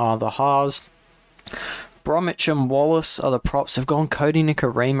Sullivan are the halves. Bromwich and Wallace are the props. They've gone Cody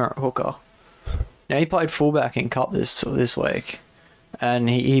Nikarima at hooker. Now, he played fullback in Cup this week. And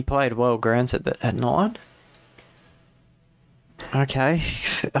he played well, granted, but at 9? Okay.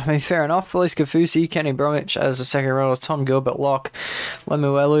 I mean, fair enough. Felice Kafusi, Kenny Bromwich as the second rower, Tom Gilbert lock.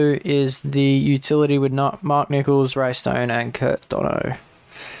 Lemuelu is the utility with Mark Nichols, Ray Stone, and Kurt Dono.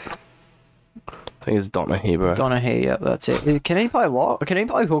 I think it's Donaghy, bro. Donaghy, yeah, that's it. Can he play lock? Can he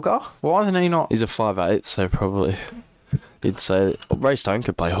play hooker? Why isn't he not? He's a 5'8", so probably you'd say... Ray Stone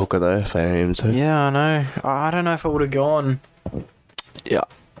could play hooker, though, if they need him to. Yeah, I know. I don't know if it would have gone. Yeah.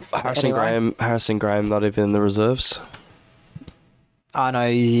 Harrison Graham not even in the reserves. I know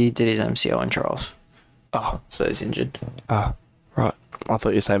he did his MCL in trials. Oh. So he's injured. Ah, right. I thought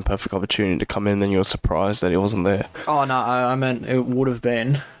you were saying perfect opportunity to come in, then you were surprised that he wasn't there. Oh, no, I meant it would have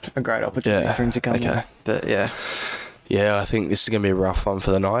been a great opportunity for him to come in. But, yeah. Yeah, I think this is going to be a rough one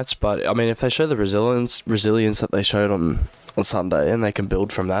for the Knights, but, I mean, if they show the resilience that they showed on Sunday and they can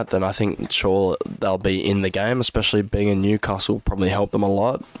build from that, then I think sure they'll be in the game, especially being in Newcastle will probably help them a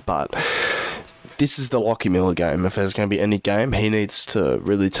lot. But this is the Lockie Miller game. If there's going to be any game, he needs to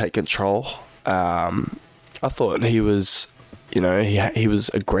really take control. I thought he was, he was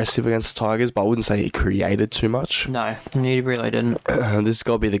aggressive against the Tigers, but I wouldn't say he created too much. No, he really didn't. This has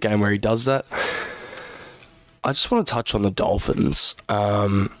got to be the game where he does that. I just want to touch on the Dolphins.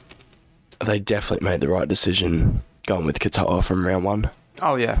 They definitely made the right decision going with Katoa from round 1.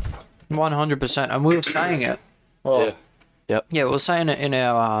 Oh, yeah. 100%. And we were saying it. Well, yeah. Yep. Yeah, we were saying it in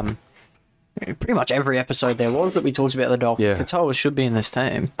our... pretty much every episode there was that we talked about the Dolphins. Yeah. Katoa should be in this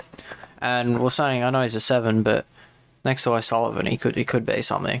team. And we're saying, I know he's a 7, but next to O'Sullivan, he could be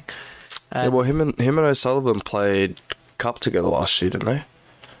something. Yeah, well, him and O'Sullivan played Cup together last year, didn't they?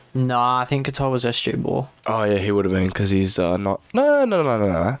 Nah, I think Katoa was SG ball. Oh, yeah, he would have been, because he's not...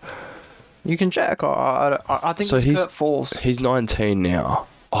 No. You can check. I think so. It's Kurt Falls. He's 19 now.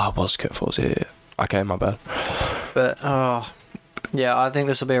 Oh, it was Kurt Falls, yeah. Okay, my bad. But, yeah, I think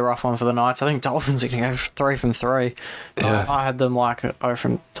this will be a rough one for the Knights. I think Dolphins are going to go 3 from 3. Yeah. I had them like 0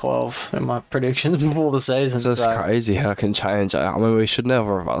 from 12 in my predictions before the season. So it's crazy how it can change. I mean, we should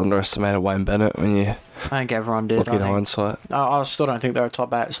never have underestimated Wayne Bennett when you... I think everyone did. Look in hindsight. I still don't think they're a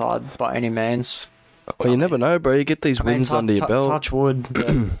top 8 side by any means. Well, you never know, bro. You get these wins under your belt. Touch wood.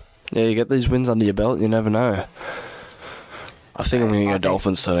 Yeah, you get these wins under your belt, you never know. I think I'm going to go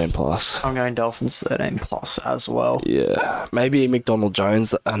Dolphins 13 plus. I'm going Dolphins 13 plus as well. Yeah. Maybe McDonald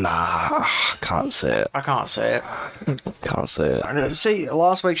Jones. Nah, can't see it. I can't see it. Can't see it. See,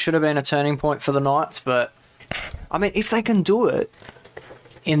 last week should have been a turning point for the Knights, but I mean, if they can do it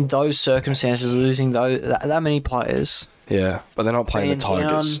in those circumstances, losing that many players. Yeah, but they're not playing the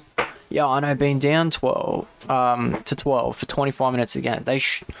Tigers. Yeah, I know, being down 12 to 12 for 25 minutes again, they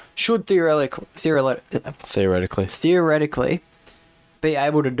should theoretically be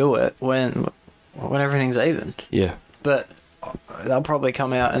able to do it when everything's even. Yeah. But they'll probably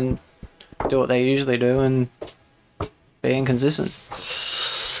come out and do what they usually do and be inconsistent.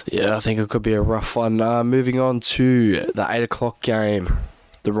 Yeah, I think it could be a rough one. Moving on to the 8 o'clock game,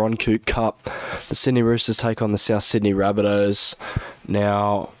 the Ron Coote Cup. The Sydney Roosters take on the South Sydney Rabbitohs.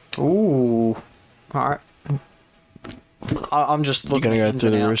 Now... Ooh. Alright. I'm just looking. You're going to go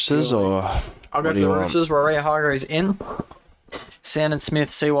through the Roosters, or... I'll go through the Roosters. Roria Hargrave's in. Sandon Smith,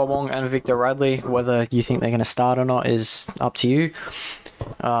 Siwa Wong, and Victor Radley. Whether you think they're going to start or not is up to you.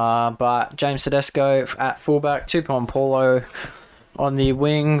 But James Tedesco at fullback, Tupon Paulo on the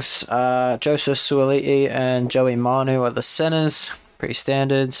wings, Joseph Suoliti and Joey Manu are the centres. pretty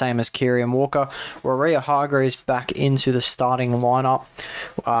standard, same as Kiri and Walker. Waria Hargreaves back into the starting lineup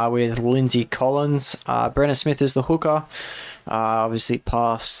with Lindsay Collins. Brennan Smith is the hooker. Obviously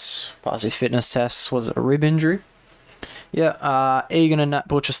passed his fitness tests. Was it a rib injury? Yeah, Egan and Nat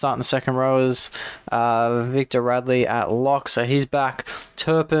Butcher starting the second rowers. Victor Radley at lock, so he's back.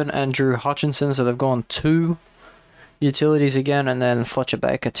 Turpin and Drew Hutchinson, so they've gone 2 utilities again, and then Fletcher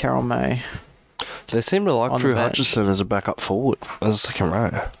Baker, Terrell May. They seem to like Drew Hutchinson as a backup forward, as a second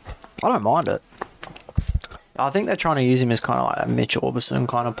row. I don't mind it. I think they're trying to use him as kind of like a Mitch Orbison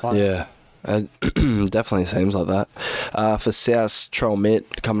kind of player. Yeah. Definitely seems like that. For South, Trell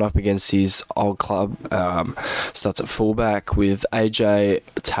Mitt coming up against his old club. Starts at fullback with AJ,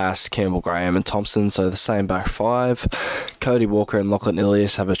 Tass, Campbell Graham and Thompson, so the same back 5. Cody Walker and Lachlan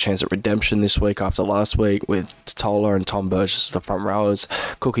Ilias have a chance at redemption this week after last week with Tola and Tom Burgess as the front rowers.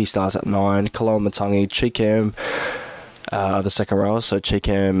 Cookie starts at 9. Kalon Matangi, Cheekham the second rowers, so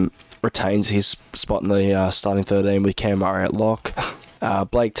Cheekham retains his spot in the starting 13 with Cam Murray at lock.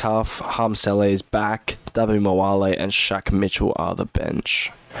 Blake Tuff, Harm Sele is back. W. Mawale and Shaq Mitchell are the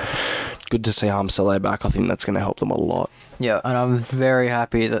bench. Good to see Harm Sele back. I think that's going to help them a lot. Yeah, and I'm very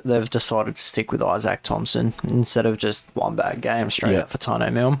happy that they've decided to stick with Isaac Thompson instead of just one bad game straight out for Tino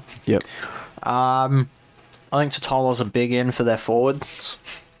Milne. Yep. I think Totola's a big in for their forwards.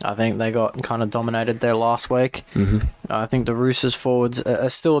 I think they got kind of dominated there last week. Mm-hmm. I think the Roosters forwards are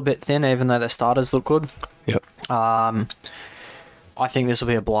still a bit thin, even though their starters look good. Yep. I think this will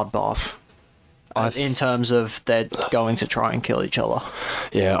be a bloodbath in terms of they're going to try and kill each other.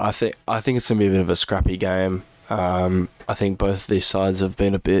 Yeah, I think it's going to be a bit of a scrappy game. I think both these sides have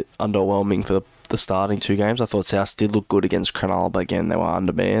been a bit underwhelming for the starting 2 games. I thought South did look good against Cronulla, but again, they were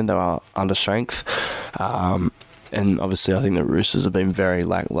undermanned, they were under strength. And obviously, I think the Roosters have been very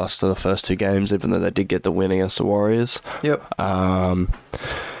lacklustre the first 2 games, even though they did get the win against the Warriors. Yep.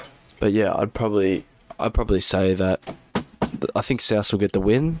 But yeah, I'd probably say that I think South will get the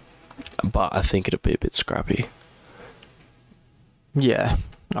win, but I think it'll be a bit scrappy. Yeah,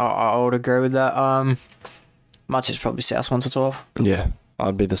 I would agree with that. Much is probably South 1-12. Yeah,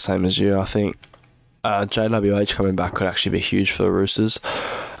 I'd be the same as you. I think JWH coming back could actually be huge for the Roosters.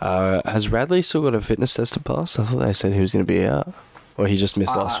 Has Radley still got a fitness test to pass? I thought they said he was going to be out. Or he just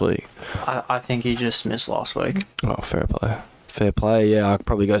missed last week. I think he just missed last week. Oh, fair play. Fair play, yeah. I'd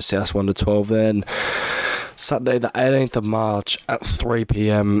probably go South 1-12 then. Saturday the 18th of March at 3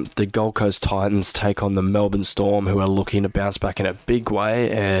 p.m, the Gold Coast Titans take on the Melbourne Storm, who are looking to bounce back in a big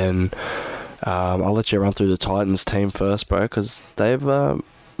way. And I'll let you run through the Titans team first, bro, because they've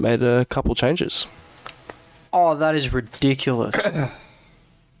made a couple changes. Oh, that is ridiculous.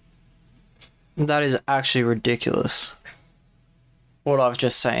 That is actually ridiculous. What I was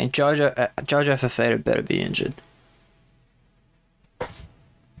just saying. Jojo Fafita better be injured.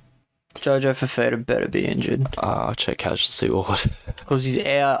 Jojo Fafita better be injured. I'll check casualty ward. Because he's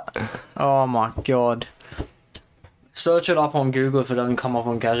out. Oh my god. Search it up on Google if it doesn't come up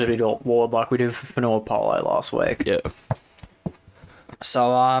on casualty ward like we did for Fanua Polo last week. Yeah.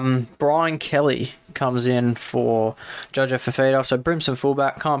 So, Brian Kelly comes in for Jojo Fafita. So, Brimson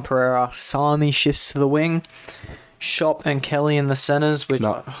fullback, Khan Pereira, Sami shifts to the wing. Shop and Kelly in the centres, which...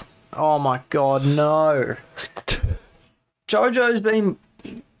 No. Oh my god, no. Jojo's been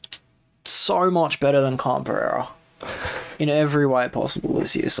so much better than Khan Pereira in every way possible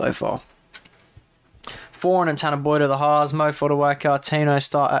this year so far. Foran and Tanner Boyd are the halves. Mo Fodawaker, Tino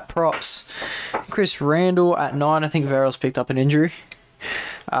start at props. Chris Randall at 9. I think Verrills picked up an injury.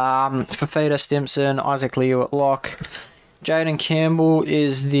 Fafita, Stimson, Isaac Leo at lock. Jaden Campbell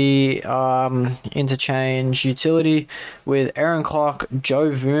is the interchange utility with Aaron Clark,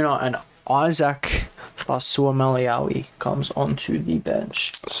 Joe Vuna, and Isaac Fasuamaliawi comes onto the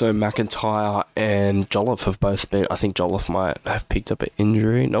bench. So McIntyre and Jolliffe have both been... I think Jolliffe might have picked up an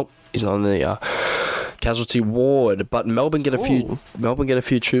injury. Nope, he's not on the casualty ward. But Melbourne get a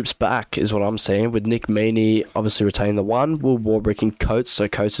few troops back, is what I'm saying. With Nick Meaney obviously retaining the 1. Will Warbrick and Coates. So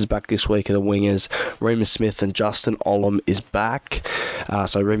Coates is back this week at the wingers. Remus Smith and Justin Olam is back.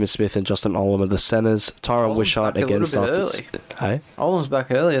 So Remus Smith and Justin Olam are the centres. Tyron Wishart again starts at... Hey? Olam's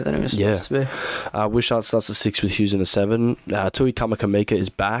back earlier than he was supposed to be. Wishart starts at 6 with Hughes in the 7. Tui Kamakamika is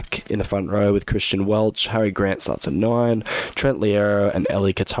back in the front row with Christian Welch. Harry Grant starts at 9. Trent Liero and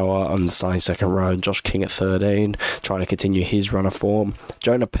Eli Katoa on the starting second row. Josh King at 13, trying to continue his run of form.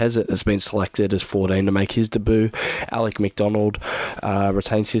 Jonah Pezzett has been selected as 14 to make his debut. Alec McDonald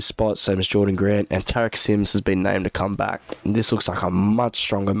retains his spot, same as Jordan Grant, and Tarek Sims has been named to come back. This looks like a much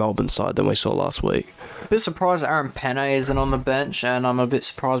stronger Melbourne side than we saw last week. A bit surprised Aaron Penne isn't on the bench, and I'm a bit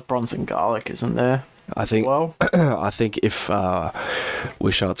surprised Bronson Garlick isn't there. I think well. I think if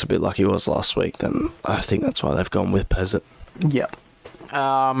Wishart's a bit like he was last week, then I think that's why they've gone with Peasant. Yeah.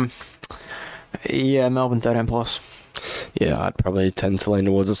 Yeah, Melbourne 13 plus. Yeah, I'd probably tend to lean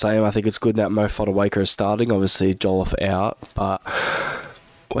towards the same. I think it's good that Mo Fodawaker is starting. Obviously, Jolliffe out, but...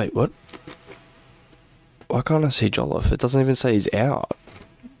 Wait, what? Why can't I see Jolliffe? It doesn't even say he's out.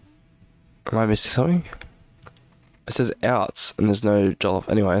 Am I missing something? It says outs, and there's no Jolliffe.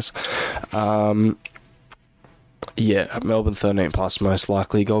 Anyways, yeah, Melbourne 13 plus most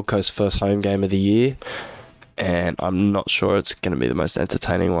likely. Gold Coast first home game of the year, and I'm not sure it's going to be the most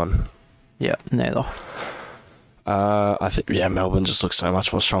entertaining one. Yeah, neither. I think Melbourne just looks so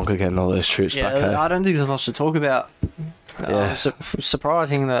much more stronger getting all those troops back. I don't think there's much to talk about. Yeah.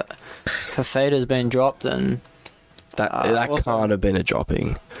 Surprising that Fafita's been dropped and that also, can't have been a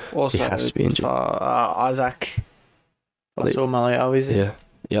dropping. Also, he has to be injured. Isaac. I saw Malio, is it? Yeah.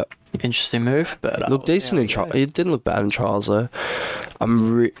 Yep. Interesting move, but looked decent in trials. He didn't look bad in trials though. I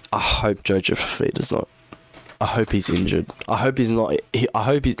hope Jojo Fafita's not. I hope he's injured. I hope he's not.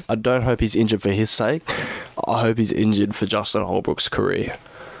 I don't hope he's injured for his sake. I hope he's injured for Justin Holbrook's career.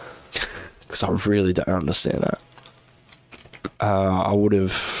 Because I really don't understand that. I would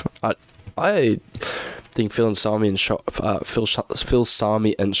have. I think Phil Sami and Shop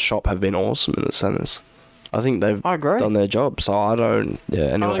have been awesome in the centres. I think they've done their job. So I don't. Yeah.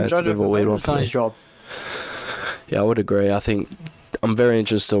 Anyway, it's a bit of a weird one for me. Job. Yeah, I would agree. I think I'm very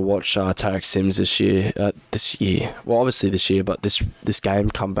interested to watch Tarek Sims this year. Well, obviously this year, but this game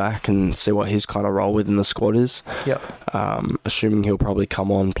come back and see what his kind of role within the squad is. Yep. Assuming he'll probably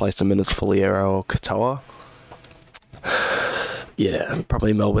come on, play some minutes for Liero or Katoa. Yeah,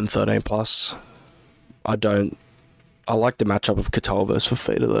 probably Melbourne 13 plus. I like the matchup of Katoa versus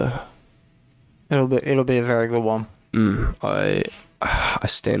Fafita though. It'll be a very good one. I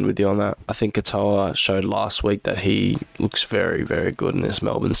stand with you on that. I think Katoa showed last week that he looks very, very good in this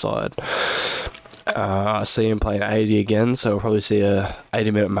Melbourne side. I see him playing 80 again, so we'll probably see a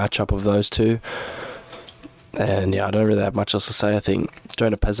 80-minute matchup of those two. And yeah, I don't really have much else to say. I think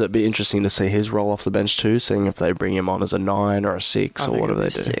Jonah Pezzett would be interesting to see his role off the bench too, seeing if they bring him on as a 9 or a 6 or whatever they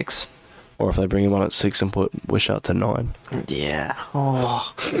do. 6. Or if they bring him on at 6 and put Wishart to 9. Yeah.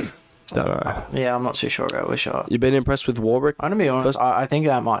 Oh. Don't know. Yeah, I'm not too sure about Wishart. You been impressed with Warwick? I'm going to be honest, I think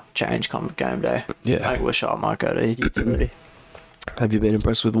that might change come game day. Yeah. I think Wishart might go to utility. Have you been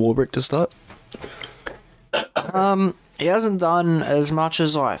impressed with Warwick to start? He hasn't done as much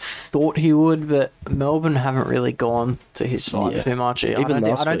as I thought he would, but Melbourne haven't really gone to his side too much. I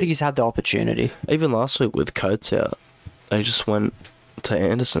don't think he's had the opportunity. Even last week with Coates out, they just went to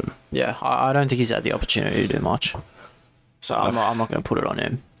Anderson. Yeah, I don't think he's had the opportunity to do much. So I'm not going to put it on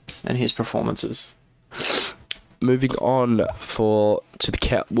him and his performances. Moving on to the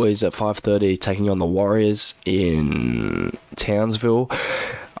Cowboys at 5:30, taking on the Warriors in Townsville.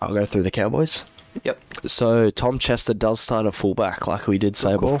 I'll go through the Cowboys. Yep. So Tom Chester does start at fullback, like we did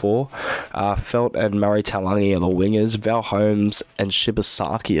say before. Felt and Murray Talangi are the wingers. Val Holmes and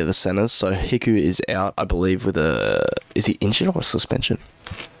Shibasaki are the centres. So Hiku is out, I believe, with is he injured or suspension?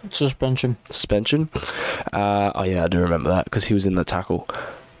 Suspension. Oh yeah, I do remember that because he was in the tackle.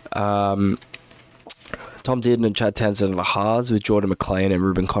 Tom Dearden and Chad Townsend are the halves, with Jordan McLean and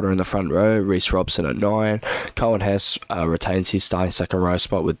Ruben Cotter in the front row, Reece Robson at 9. Cohen Hess retains his starting second row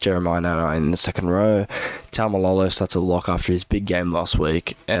spot with Jeremiah Nana in the second row. Tal Malolo starts a lock after his big game last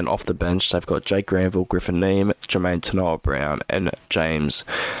week, and off the bench they've got Jake Granville, Griffin Neame, Jermaine Tanoa-Brown and James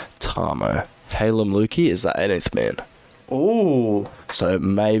Tarmo. Halem Lukey is the 18th man. Ooh. So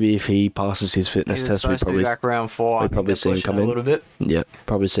maybe if he passes his fitness test, we probably back round 4. We probably see him come in a little bit. Yeah,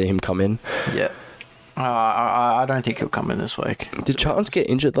 probably see him come in. Yeah. I don't think he'll come in this week. Did Charles get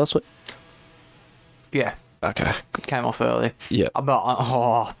injured last week? Yeah. Okay. Came off early. Yeah.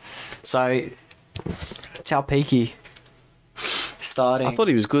 So Taupiki starting. I thought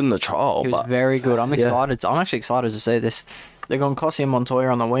he was good in the trial. He was very good. I'm excited. I'm actually excited to see this. They're going Cossie and Montoya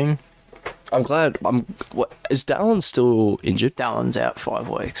on the wing. I'm glad. Is Dallin still injured? Dallin's out 5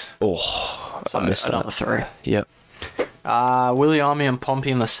 weeks. Oh, so I missed another that. 3. Yep. Williami and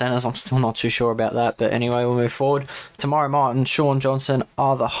Pompey in the centres. I'm still not too sure about that, but anyway, we'll move forward. Tomorrow, Martin, Sean Johnson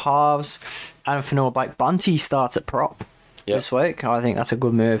are the halves. Adam Fanua Blake Bunty starts at prop this week. I think that's a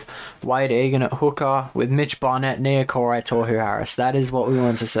good move. Wade Egan at hooker with Mitch Barnett, Nia Corey, Tohu Harris. That is what we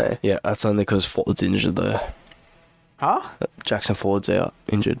want to see. Yeah, that's only because Ford's injured though. Huh? Jackson Ford's out,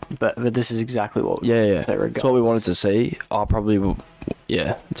 injured. But this is exactly what we wanted to say. It's what we wanted to see.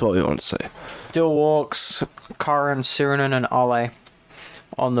 It's what we wanted to see. Dill Walks, Curran, Sirinen and Ale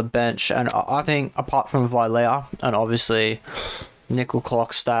on the bench. And I think apart from Vilea and obviously Nickel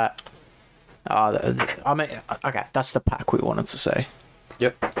Clockstat, I mean, okay, that's the pack we wanted to see.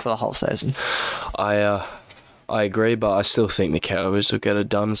 Yep. For the whole season. I agree, but I still think the Cowboys will get it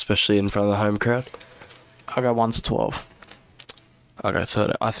done, especially in front of the home crowd. I'll go 1 to 12. I'll go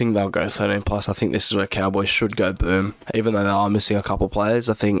 13. I think they'll go 13 plus. I think this is where Cowboys should go boom. Even though they are missing a couple of players,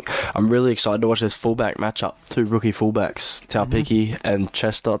 I think I'm really excited to watch this fullback matchup. Two rookie fullbacks, Taupiki and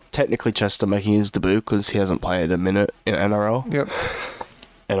Chester. Technically, Chester making his debut because he hasn't played a minute in NRL. Yep.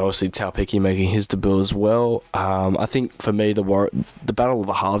 And obviously Taupiki making his debut as well. I think for me, the battle of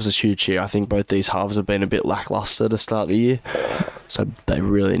the halves is huge here. I think both these halves have been a bit lackluster to start the year, so they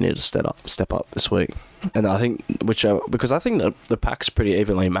really need to step up this week. And I think because I think the pack's pretty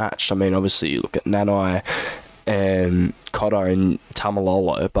evenly matched. I mean, obviously you look at Nanai and Cotter and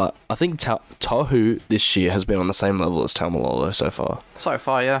Tamalolo, but I think Tohu this year has been on the same level as Tamalolo so far. So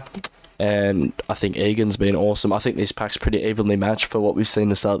far, yeah. And I think Egan's been awesome. I think this pack's pretty evenly matched for what we've seen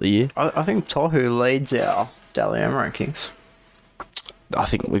to start the year. I think Tohu leads our Dally M rankings. I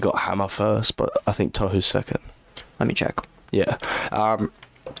think we got Hammer first, but I think Tohu's second. Let me check. Yeah.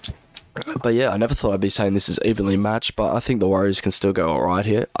 But yeah, I never thought I'd be saying this is evenly matched, but I think the Warriors can still go alright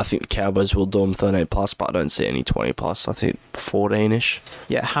here. I think the Cowboys will do them 13 plus, but I don't see any 20 plus. I think 14-ish.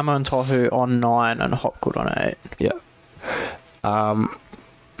 Yeah, Hammer and Tohu on 9 and Hopgood on 8. Yeah.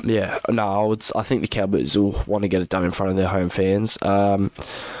 Yeah, no, I think the Cowboys will want to get it done in front of their home fans. Taniela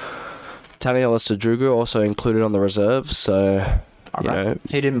Sadrugu also included on the reserve, so you know,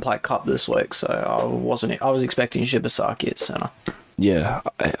 he didn't play cup this week, so I was expecting Shibasaki at centre. Yeah,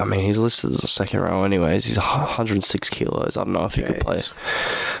 I mean he's listed as a second row anyways. He's 106 kilos. I don't know if he could play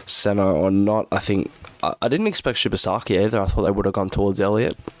centre or not. I think I didn't expect Shibasaki either. I thought they would have gone towards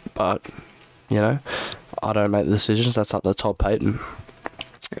Elliott, but you know, I don't make the decisions. That's up to Todd Payton.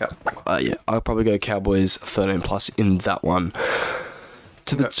 Yeah, I'll probably go Cowboys 13 plus in that one.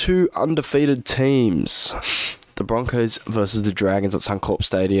 To the two undefeated teams, the Broncos versus the Dragons at Suncorp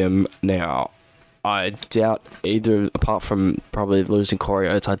Stadium. Now, I doubt either, apart from probably losing Corey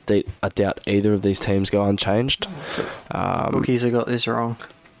Oates, I doubt either of these teams go unchanged. Bookies have got this wrong.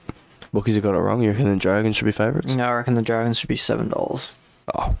 Bookies have got it wrong? You reckon the Dragons should be favourites? No, I reckon the Dragons should be $7.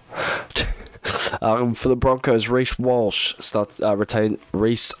 Oh. For the Broncos, Reece Walsh starts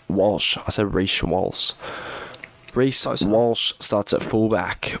Reece Walsh. I said Reece Walsh. Reece Walsh starts at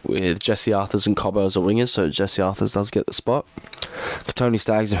fullback with Jesse Arthurs and Cobbo as the wingers, so Jesse Arthurs does get the spot. Tony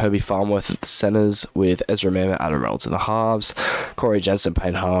Staggs and Herbie Farmworth at the centres with Ezra Mammoth, Adam Reynolds in the halves. Corey Jensen,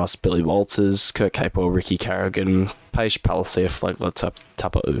 Payne Haas, Billy Walters, Kurt Capel, Ricky Carrigan, Paige Palacia, Flegler,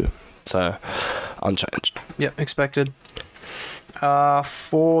 Tapa'u. So, unchanged. Yep, expected.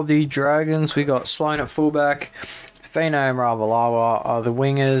 For the Dragons, we got Sloan at fullback, Fino and Ravalawa are the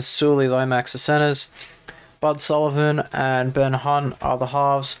wingers, Sully Lomax the centres, Bud Sullivan and Ben Hunt are the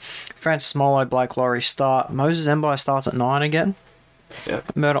halves, Francis Molo, Blake Laurie start, Moses Mbai starts at 9 again,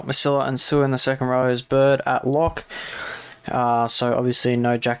 Murdoch Masilla and Sue in the second row is Bird at lock, so obviously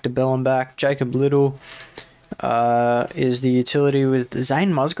no Jack DeBellin back. Jacob Little is the utility with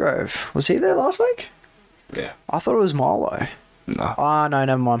Zane Musgrove. Was he there last week? Yeah. I thought it was Milo. No. No,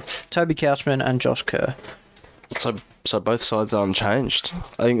 never mind. Toby Couchman and Josh Kerr. So both sides are unchanged.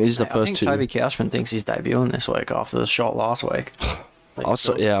 I think these are the first two. Toby Couchman thinks he's debuting this week after the shot last week.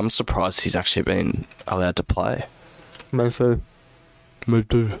 I'm surprised he's actually been allowed to play. Mofu.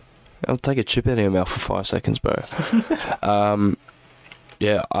 I'll take a chip out of your mouth for 5 seconds, bro.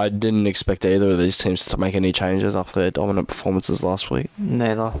 Yeah, I didn't expect either of these teams to make any changes after their dominant performances last week.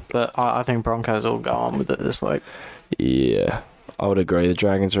 Neither, but I think Broncos will go on with it this week. Yeah, I would agree. The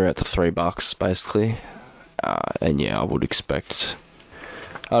Dragons are out to $3 basically, and yeah, I would expect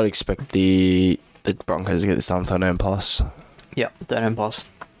the Broncos to get this done 13 plus. Yep, 13 plus.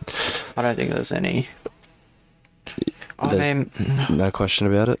 I don't think there's any. No question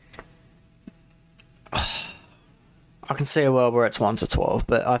about it. I can see a world where it's 1 to 12,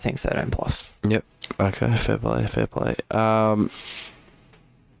 but I think 13 plus. Yep. Okay. Fair play. All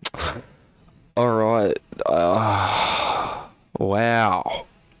right. Wow.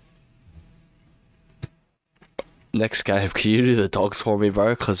 Next game. Can you do the Dogs for me,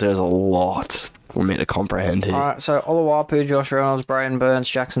 bro? Because there's a lot for me to comprehend here. All right. So Oluwapu, Josh Reynolds, Braden Burns,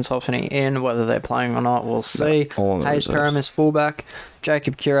 Jackson Thompson in. Whether they're playing or not, we'll see. Hayes Perham is fullback.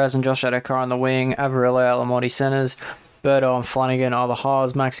 Jacob Kiraz and Josh Adokar on the wing. Avarillo Alamotti centres. Birdo and Flanagan are the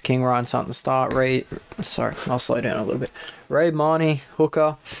halves. Max King, Ryan Sutton start. I'll slow down a little bit. Ray Marnie,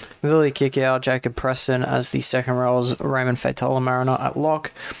 hooker. Billy Kickout, Jacob Preston as the second rows. Raymond Fatola Mariner at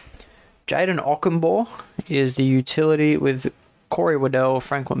lock. Jaden Ockenbaugh is the utility with Corey Waddell,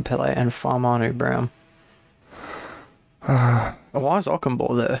 Franklin Pele, and Farmanu Brown. Why is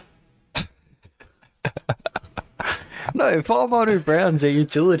Ockenbaugh there? No, Palmonu Brown's a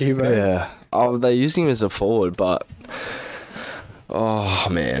utility, bro. Yeah. Oh, they're using him as a forward, but oh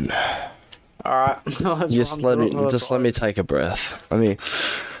man, All right. just let me take a breath. I mean,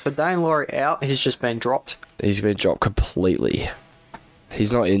 So Dane Laurie out. He's just been dropped. he's been dropped completely.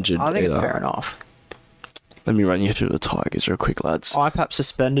 He's not injured I think either. it's fair enough. Let me run you through the Tigers real quick, lads. IPAP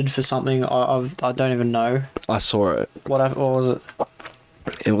suspended for something I don't even know. I saw it. What was it?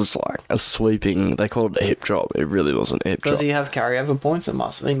 It was like a sweeping. They called it a hip drop. It really wasn't a hip drop. Does he have carryover points? He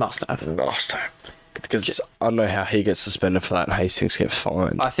must have. Because I don't know how he gets suspended for that and Hastings gets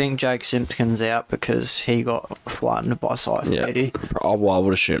fined. I think Jake Simpkins out because he got flattened by Saifidi. Oh, well, I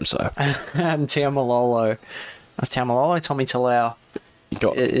would assume so. And Tommy Talau He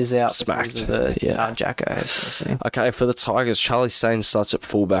got is out smacked. because of the Yeah. Jacko thing. Okay, for the Tigers, Charlie Stain starts at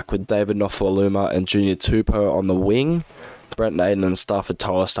fullback with David Nofualuma and Junior Tupou on the wing. Brent Naden and Stafford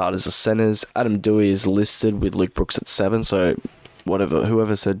Toa start as the centres. Adam Dewey is listed with Luke Brooks at 7, so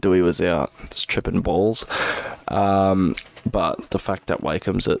whoever said Dewey was out is tripping balls. But the fact that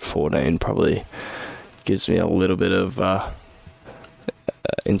Wakeham's at 14 probably gives me a little bit of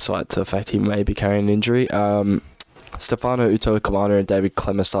insight to the fact he may be carrying an injury. Stefano Utoikamanu and David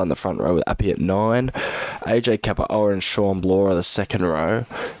Clemmer start in the front row with Appy at 9. AJ Kapa'oa and Sean Bloor are the second row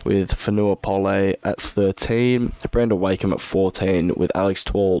with Fanua Pole at 13. Brandon Wakeham at 14 with Alex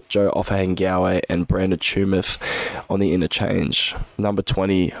Twall, Joe Offahengawe and Brandon Tumeth on the interchange. Number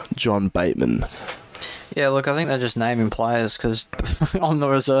 20, John Bateman. Yeah, look, I think they're just naming players because on the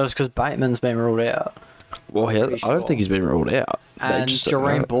reserves because Bateman's been ruled out. Well, I don't think he's been ruled out. And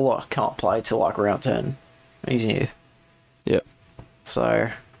Jareen Buller can't play till like round 10. He's new. Yep. So,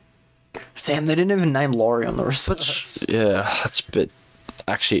 damn, they didn't even name Laurie on the reserves. Yeah, that's a bit.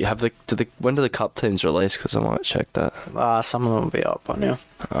 Actually, when do the cup teams release? Because I might check that. Some of them will be up by now.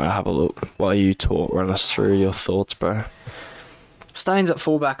 Alright, have a look while you run us through your thoughts, bro. Staines at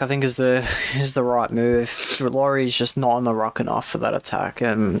fullback, I think, is the right move. Laurie's just not on the ruck enough for that attack,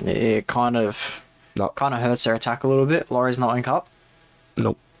 and it kind of hurts their attack a little bit. Laurie's not in cup.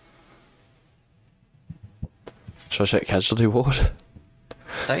 Nope. Should I check casualty ward?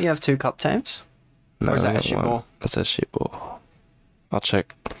 Don't you have 2 cup teams? No, or is that a shit ball? That's a shit ball. I'll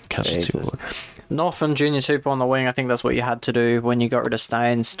check casualty ward. North and Junior Tupou on the wing, I think that's what you had to do when you got rid of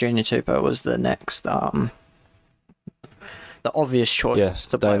Staines. Junior Tupou was the next, the obvious choice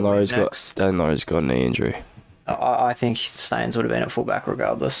to play next. Dan Laurie's got a knee injury. I think Staines would have been at fullback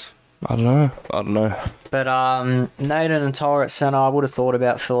regardless. I don't know. But Naden and Tyler at centre, I would have thought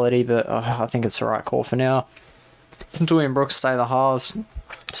about Filetti, but I think it's the right call for now. Dewey and Brooks stay the halves.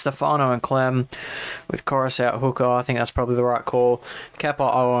 Stefano and Clem with Corus out hooker. I think that's probably the right call. Kappa,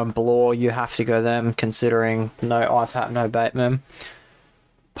 Owen, and Bloor, you have to go them considering no IPAP, no Bateman.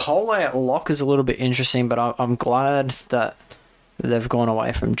 Pole at lock is a little bit interesting, but I'm glad that they've gone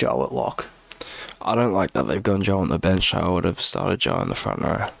away from Joe at lock. I don't like that they've gone Joe on the bench. I would have started Joe in the front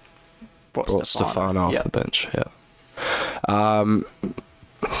row. Brought Stefano off the bench, yeah.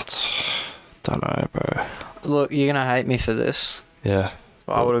 Don't know, bro. Look, you're going to hate me for this. Yeah.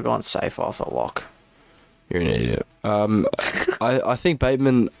 But I would have gone safe off at lock. You're an idiot. I think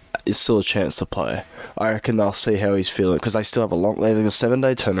Bateman is still a chance to play. I reckon they'll see how he's feeling because they still have a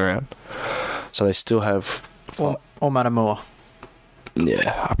 7-day turnaround. So they still have... Or Matamua.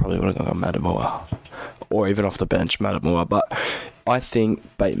 Yeah, I probably would have gone Matamua. Or even off the bench, Matamua. But I think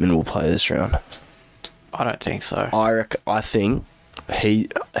Bateman will play this round. I don't think so. I think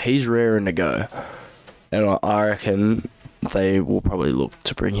he's raring to go. And I reckon they will probably look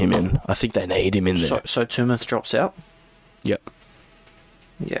to bring him in. I think they need him in there. So Tumeth drops out? Yep.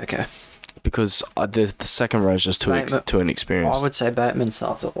 Yeah, okay. Because the second row is just too inexperienced. I would say Bateman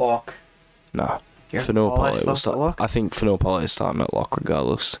starts at lock. No. Fanua Pole will start. I think Fanua Pole is starting at lock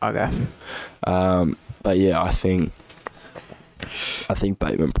regardless. Okay. But yeah, I think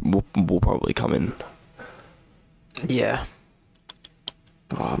Bateman will probably come in. Yeah.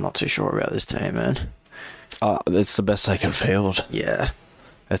 Oh, I'm not too sure about this team, man. It's the best they can field. Yeah.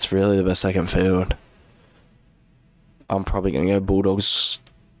 It's really the best they can field. I'm probably going to go Bulldogs.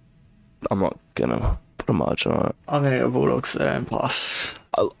 I'm not going to put a margin on it. I'm going to go Bulldogs 13 plus.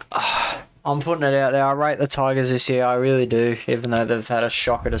 I'm putting it out there. I rate the Tigers this year. I really do, even though they've had a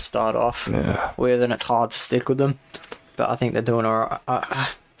shocker to start off. Yeah. Weird, then it's hard to stick with them. But I think they're doing all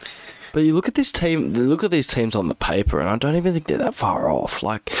right. But you look at this team. Look at these teams on the paper, and I don't even think they're that far off.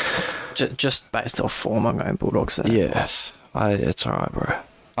 Like, just based off form, I'm going Bulldogs. Yes, it's alright, bro.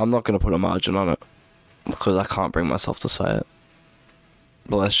 I'm not going to put a margin on it because I can't bring myself to say it.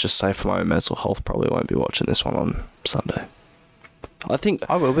 But let's just say, for my own mental health, probably won't be watching this one on Sunday. I think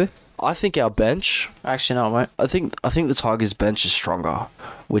I will be. I think our bench. Actually, no, mate. I think the Tigers' bench is stronger,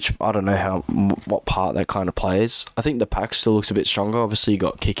 which I don't know what part that kind of plays. I think the pack still looks a bit stronger. Obviously, you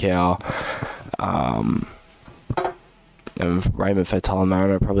got Kikau, and Raymond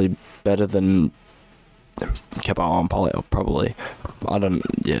Faitala-Mariner probably better than Kepa and Polio, probably.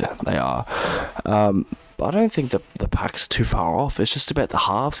 Yeah, they are. But I don't think the pack's too far off. It's just about the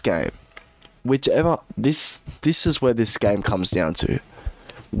halves game. Whichever this is where this game comes down to.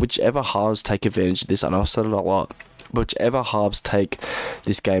 Whichever halves take advantage of this, and I've said it a lot. Whichever halves take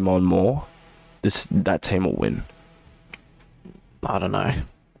this game on more, that team will win. I don't know.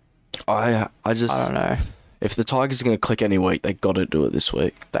 I don't know. If the Tigers are going to click any week, they got to do it this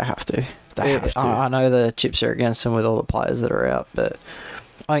week. They have to. They have to. I know the chips are against them with all the players that are out, but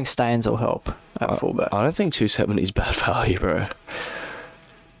I think Staines will help at fullback. I don't think 270 is bad value, bro.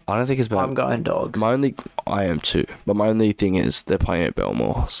 I don't think it's bad. I'm going Dogs. I am too. But my only thing is they're playing at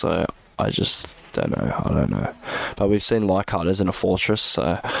Belmore, so I just don't know. I don't know. But we've seen Leichhardt as in a fortress,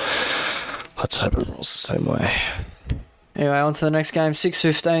 so let's hope it rolls the same way. Anyway, on to the next game.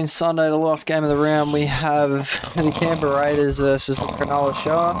 6:15 Sunday, the last game of the round. We have the Canberra Raiders versus the Cronulla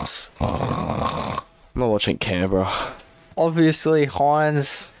Sharks. I'm not watching Canberra. Obviously,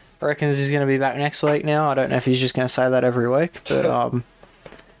 Hines reckons he's going to be back next week now. I don't know if he's just going to say that every week. But,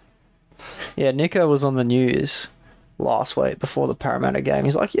 yeah, Nico was on the news last week before the Parramatta game.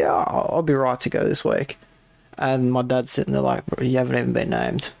 He's like, yeah, I'll be right to go this week. And my dad's sitting there like, you haven't even been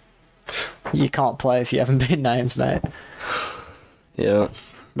named. You can't play if you haven't been named, mate. Yeah.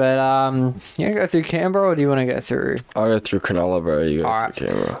 But, you want to go through Canberra or do you want to go through... I'll go through Cronulla, bro. You go Alright. through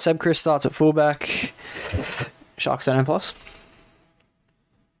Canberra. Seb Chris starts at fullback. Sharks 10 plus.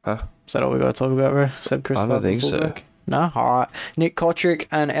 Huh? Is that all we got to talk about, bro? Seb Chris I don't starts at think so. fullback? No? Alright. Nick Kotrick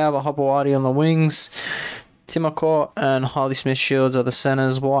and Albert Hopewadi on the wings. Timokot and Harley Smith-Shields are the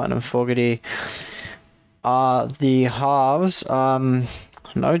centres. White and Fogarty are the halves.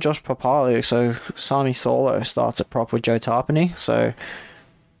 No Josh Papali, so Sami Solo starts at prop with Joe Tarpany. So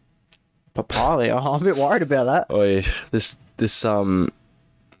Papali, I'm a bit worried about that. Oi, this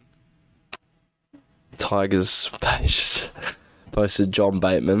Tigers page just posted John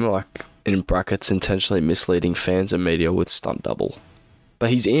Bateman, like, in brackets, intentionally misleading fans and media with stunt double. But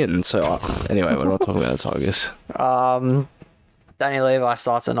he's in, so anyway, we're not talking about the Tigers. Danny Levi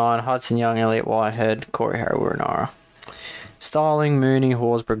starts at 9. Hudson Young, Elliot Whitehead, Corey Harawira-Naara. Starling, Mooney,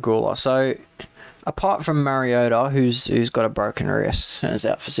 Horsburgh, Gula. So, apart from Mariota, who's got a broken wrist and is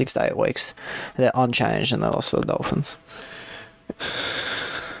out for 6 to 8 weeks, they're unchanged and they lost to the Dolphins.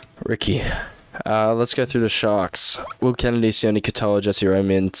 Ricky. Let's go through the Sharks. Will Kennedy, Sione Katoa, Jesse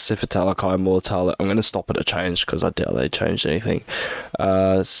Roman, Sifatalakai, Mulatalo. I'm going to stop at a change because I doubt they changed anything.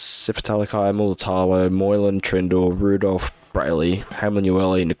 Sifatalakai, Mulatalo, Moylan, Trindle, Rudolph, Brayley, Hamlin,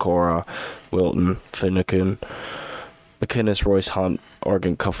 Ueli, Nikora, Wilton, Finucane, McInnes, Royce Hunt,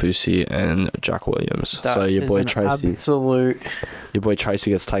 Oregon Kaufusi, and Jack Williams. That so your boy is an Tracy, your boy Tracy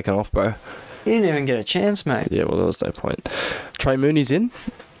gets taken off, bro. He didn't even get a chance, mate. Yeah, well, there was no point. Trey Mooney's in,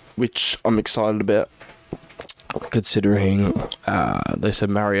 which I'm excited about, considering they said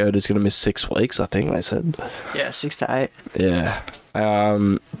Mariota's going to miss 6 weeks, I think they said. Yeah, 6 to 8. Yeah.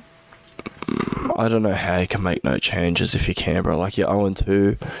 I don't know how you can make no changes if you're Canberra. Like, you're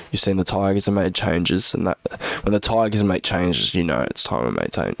 0-2. You've seen the Tigers have made changes, and that when the Tigers make changes, you know it's time to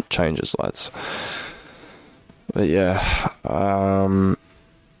make changes, lads. But yeah,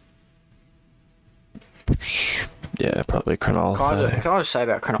 yeah, probably Cronulla. Can I just say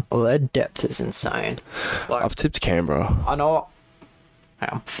about Cronulla? Their depth is insane. Like, I've tipped Canberra. I know.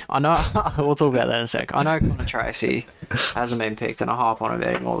 I know. We'll talk about that in a sec. I know Connor Tracy hasn't been picked, and I harp on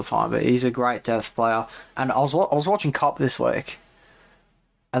about him all the time, but he's a great depth player. And I was watching Cup this week,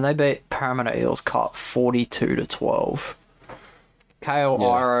 and they beat Parramatta Eels Cup 42-12. Kale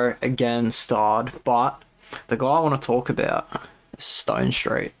Iro again starred, but the guy I want to talk about is Stone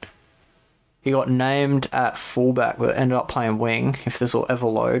Street. He got named at fullback, but ended up playing wing, if this will ever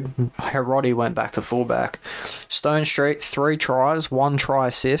load. Herodi went back to fullback. Stone Street, 3 tries, 1 try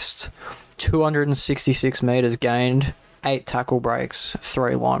assist, 266 metres gained, 8 tackle breaks,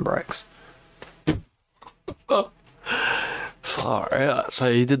 3 line breaks. Far out.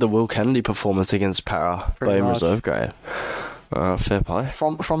 So he did the Will Kennedy performance against Para, playing reserve grade. Fair play.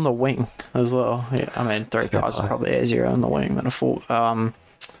 From the wing as well. Yeah, I mean, 3 tries is probably easier on the wing than a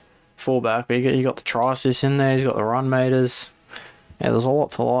fullback. But you got the try assist in there. He's got the run meters. Yeah, there's a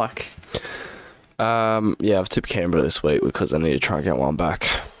lot to like. Yeah, I've tipped Canberra this week because I need to try and get one back.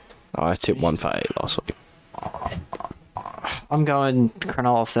 I tipped 1 for 8 last week. I'm going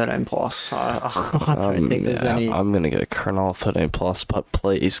Cronulla 13 plus. I don't think there's any. I'm going to go Cronulla 13 plus, but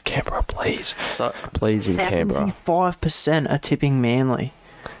please, Canberra, please. So, please in Canberra. 75% are tipping Manly.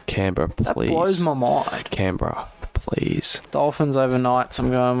 Canberra, please. That blows my mind. Canberra, please. Dolphins overnight,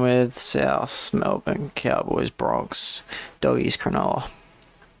 I'm going with South, Melbourne, Cowboys, Bronx, Doggies, Cronulla.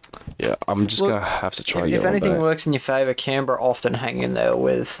 Yeah, I'm just going to have to try and get if one anything back. works in your favour, Canberra often hang in there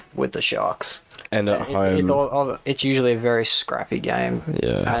with the Sharks. And at home... It's usually a very scrappy game.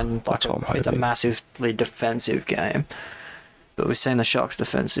 Yeah, And like it's a massively defensive game. But we've seen the Sharks'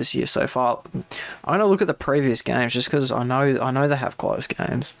 defence this year so far. I'm going to look at the previous games just because I know they have close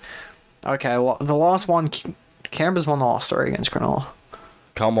games. Okay, well, the last one, Canberra's won the last 3 against Cronulla.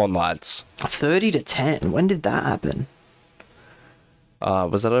 Come on, lads. 30-10. When did that happen?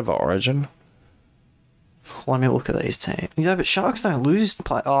 Was that over Origin? Let me look at these teams. Yeah, but Sharks don't lose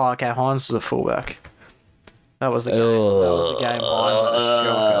play. Oh, okay, Hines is a fullback. That was the game. That was the game Hines had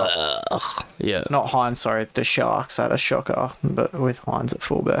a shocker. Yeah. Not Hines, sorry. The Sharks had a shocker, but with Hines at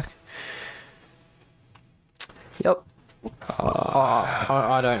fullback. Yep.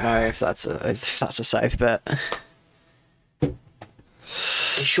 I don't know if that's a safe bet. You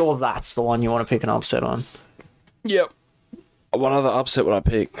sure that's the one you want to pick an upset on? Yep. What other upset would I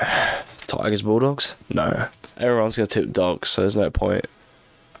pick? Tigers, Bulldogs? No. Everyone's going to tip Dogs, so there's no point.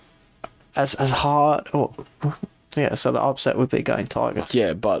 As hard... Oh, yeah, so the upset would be going Tigers.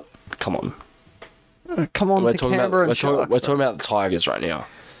 Yeah, but come on. Come on, we're to talking Canberra about, we're talking about the Tigers right now.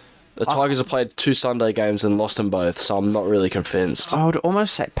 The Tigers have played 2 Sunday games and lost them both, so I'm not really convinced. I would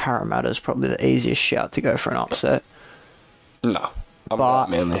almost say Parramatta's probably the easiest shout to go for an upset. No. I'm right,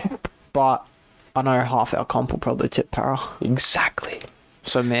 Manly. But I know half our comp will probably tip Para. Exactly.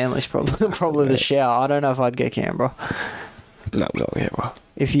 So Manly's probably the shout. I don't know if I'd get Canberra. No, I'm going Canberra.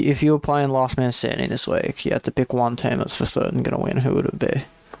 If you were playing last man standing this week, you had to pick one team that's for certain going to win. Who would it be?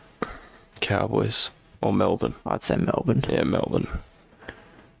 Cowboys or Melbourne. I'd say Melbourne. Yeah, Melbourne.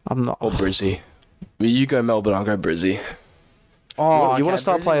 I'm not. Or Brizzy. You go Melbourne, I'll go Brizzy. Oh, you want to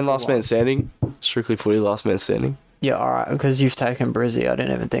start playing last man standing? Strictly footy, last man standing? Yeah, alright, because you've taken Brizzy. I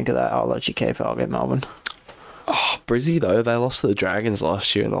didn't even think of that. I'll let you keep it. I'll get Melbourne. Oh, Brizzy, though, they lost to the Dragons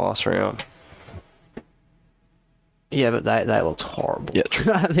last year in the last round. Yeah, but they looked horrible. Yeah,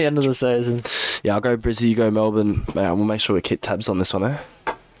 true. At the end of the season. Yeah, I'll go Brizzy, you go Melbourne. Man, we'll make sure we keep tabs on this one, eh?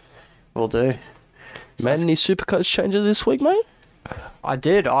 We'll do. Man, any Supercoach changes this week, mate? I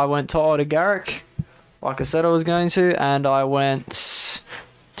did. I went Toto to Garrick, like I said I was going to, and I went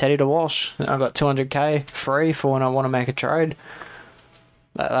Teddy to Walsh. I got 200k free for when I want to make a trade.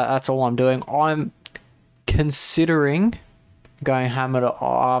 That's all I'm doing. I'm considering going hammer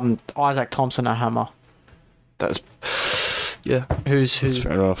to Isaac Thompson a hammer. That's yeah. Who's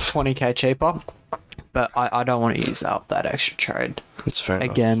fair enough. 20k cheaper, but I don't want to use up that extra trade. It's fair enough.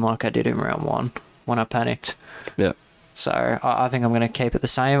 Again, like I did in round 1 when I panicked. Yeah. So I think I'm going to keep it the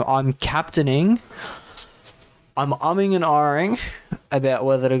same. I'm captaining. I'm umming and ahhing about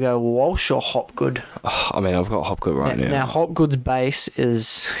whether to go Walsh or Hopgood. I mean, I've got Hopgood right now. Now Hopgood's base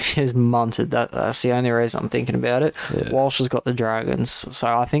is munted. That's the only reason I'm thinking about it. Yeah. Walsh has got the Dragons, so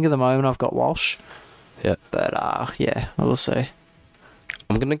I think at the moment I've got Walsh. Yeah. But yeah, we'll see.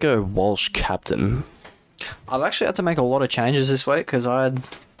 I'm gonna go Walsh captain. I've actually had to make a lot of changes this week because I had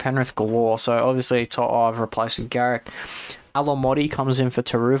Penrith galore. So obviously I've replaced with Garrick. Alamotti comes in for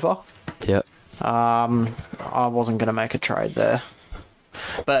Taruva. Yep. I wasn't going to make a trade there.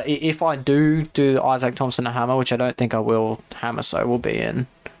 But if I do Isaac Thompson a hammer, which I don't think I will, hammer so will be in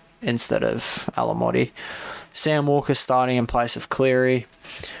instead of Alamotti. Sam Walker starting in place of Cleary.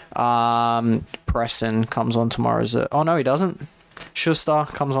 Preston comes on to my reserve. Oh, no, he doesn't. Schuster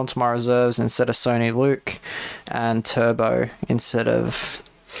comes on to my reserves instead of Sony Luke. And Turbo instead of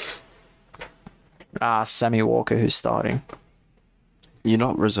Sammy Walker, who's starting. You're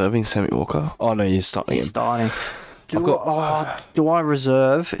not reserving Sammy Walker? Oh, no, you're starting He's him. starting. Do I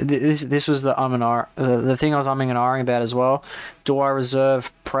reserve... This was the the thing I was umming and ahhing about as well. Do I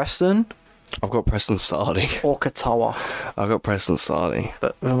reserve Preston I've got Preston starting. or Katoa? I've got Preston starting.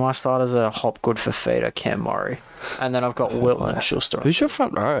 But my starters are Hopgood, Fafita, Cam Murray. And then I've got Wilton and Schuster. Who's your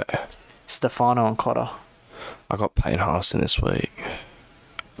front row? Stefano and Cotter. I got Payne Haaston this week.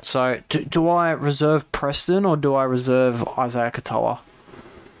 So, do I reserve Preston or do I reserve Isaiah Katoa?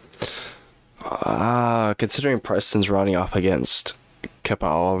 Considering Preston's running up against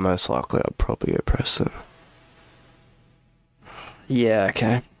Kepa, most likely I'd probably go Preston. Yeah,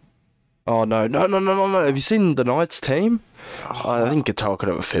 okay. Oh, no. Have you seen the Knights team? I think Katoa could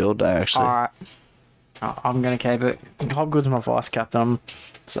have a field day, actually. Alright. I'm going to keep it. Hopgood's my vice captain,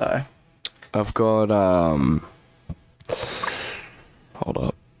 so... I've got, Hold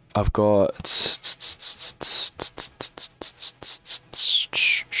up. I've got...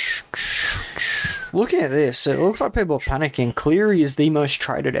 Looking at this, it looks like people are panicking. Cleary is the most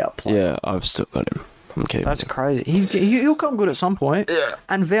traded out player. Yeah, I've still got him. I'm keeping That's him. crazy. He'll come good at some point. Yeah.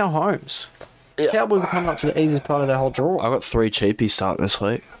 And Val Holmes. Yeah. Cowboys are coming up to the easiest part of their whole draw. I got 3 cheapies starting this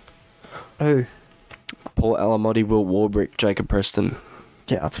week. Who? Paul Alamotti, Will Warbrick, Jacob Preston.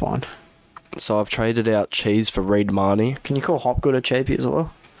 Yeah, that's fine. So I've traded out Cheese for Reed Marnie. Can you call Hopgood a cheapie as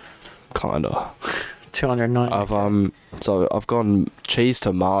well? Kinda. 290. I've gone Cheese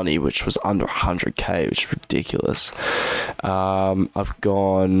to Marnie, which was under 100k, which is ridiculous. I've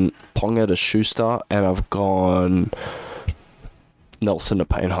gone Ponga to Schuster, and I've gone Nelson to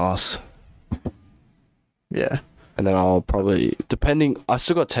Payne-Haas. Yeah. And then I'll probably, depending, I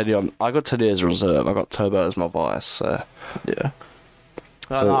still got Teddy on. I got Teddy as a reserve. I got Turbo as my vice. So Yeah.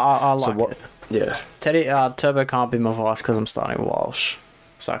 So- I so like what- it. yeah, Teddy, Turbo can't be my vice because I'm starting Walsh.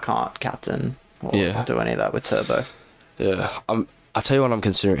 So I can't captain or Yeah. do any of that with Turbo. yeah. I tell you what I'm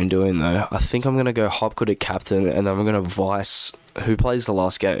considering doing though. I think I'm gonna go Hopgood at captain, and then I'm gonna vice. Who plays the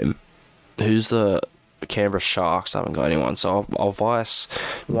last game? Who's the Canberra Sharks? I haven't got anyone, so I'll vice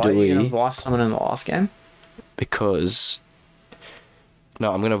Why are you Dewey going to vice someone in the last game? because.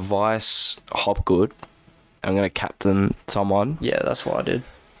 No, I'm gonna vice Hopgood. I'm gonna captain someone, Yeah, that's what I did.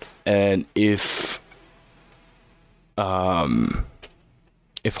 and if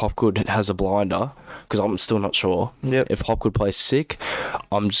Hopgood has a blinder, because I'm still not sure. Yep. If Hopgood plays sick,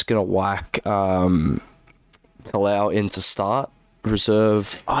 I'm just gonna whack Talau in to start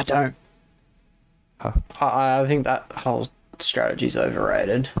reserve. I don't. Huh? I think that whole strategy's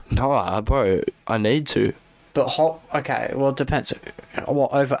overrated. No, bro, I need to. But okay, well, it depends.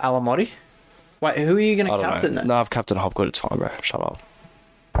 What, over Alamotti? Wait, who are you going I to don't captain know. then? No, I've captained Hopgood. It's fine, bro. Shut up.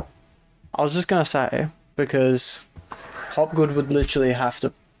 I was just going to say, because Hopgood would literally have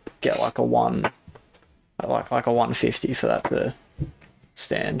to get like a 150 for that to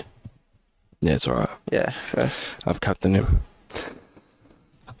stand. Yeah, it's alright. Yeah, fair. I've captained him.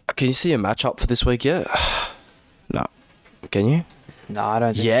 Can you see a matchup for this week yet? No. Can you? No, I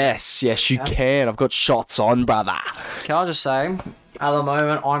don't think Yes, you can. I've got shots on, brother. Can I just say, at the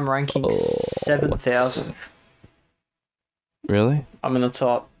moment, I'm ranking 7,000. Really? I'm in the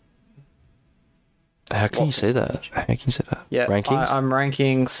top. How can you say that? How can you say that? Yeah, Rankings? I'm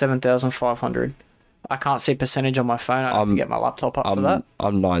ranking 7,500. I can't see percentage on my phone. I have to get my laptop up for that.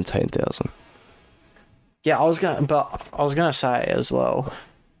 I'm 19,000. Yeah, I was gonna say as well.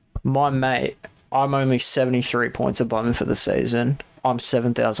 My mate, I'm only 73 points above him for the season. I'm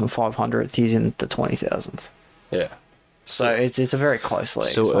 7,500. He's in the 20,000th. Yeah. So it's a very close league.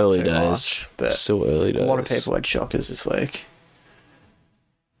 Still It's not early too days. much, but Still early days. a lot of people had shockers this week.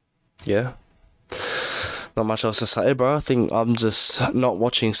 Yeah. Not much else to say, bro. I think I'm just not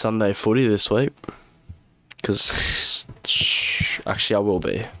watching Sunday footy this week. Because, actually, I will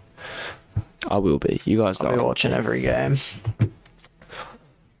be. You guys know. I'll be watching every game. As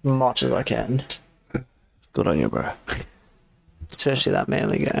much as I can. Good on you, bro. Especially that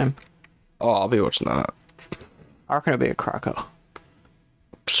Manly game. Oh, I'll be watching that. I reckon it'll be a cracker.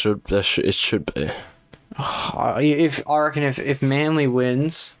 It should be. I reckon if Manly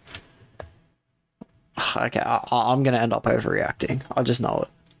wins, okay, I'm gonna end up overreacting. I just know it.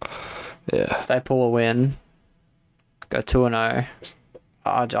 Yeah. If they pull a win, go 2-0,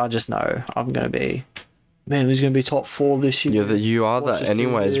 I just know I'm gonna be. Manly's gonna be top 4 this year. You are Watch that us do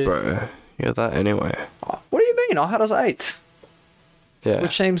anyways, this. bro. You're that anyway. What do you mean? I had us 8th. Yeah.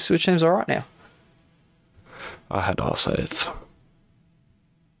 Which team's alright now? I had us 8th.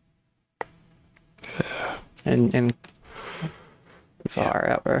 And far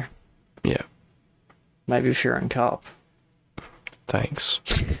out, bro. Yeah. Maybe if you're in cup. Thanks.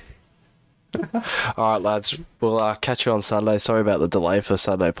 Alright, lads. We'll catch you on Sunday. Sorry about the delay for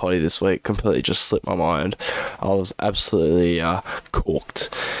Sunday potty this week. Completely just slipped my mind. I was absolutely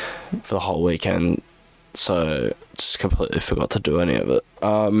cooked for the whole weekend. So, just completely forgot to do any of it.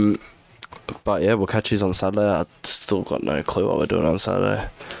 But yeah, we'll catch you on Saturday. I still got no clue what we're doing on Saturday.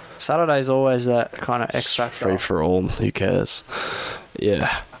 Saturday's always that kind of X factor. Free for all. Who cares?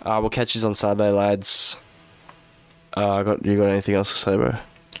 Yeah. We'll catch you on Saturday, lads. You got anything else to say, bro?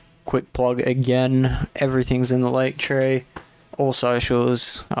 Quick plug again. Everything's in the lake tree. All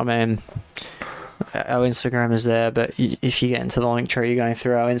socials. I mean, our Instagram is there, but if you get into the link tree, you're going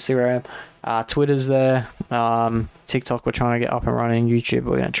through our Instagram. Twitter's there. TikTok, we're trying to get up and running. YouTube,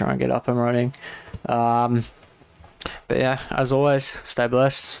 we're going to try and get up and running. But yeah, as always, stay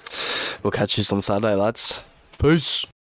blessed. We'll catch you on Saturday, lads. Peace.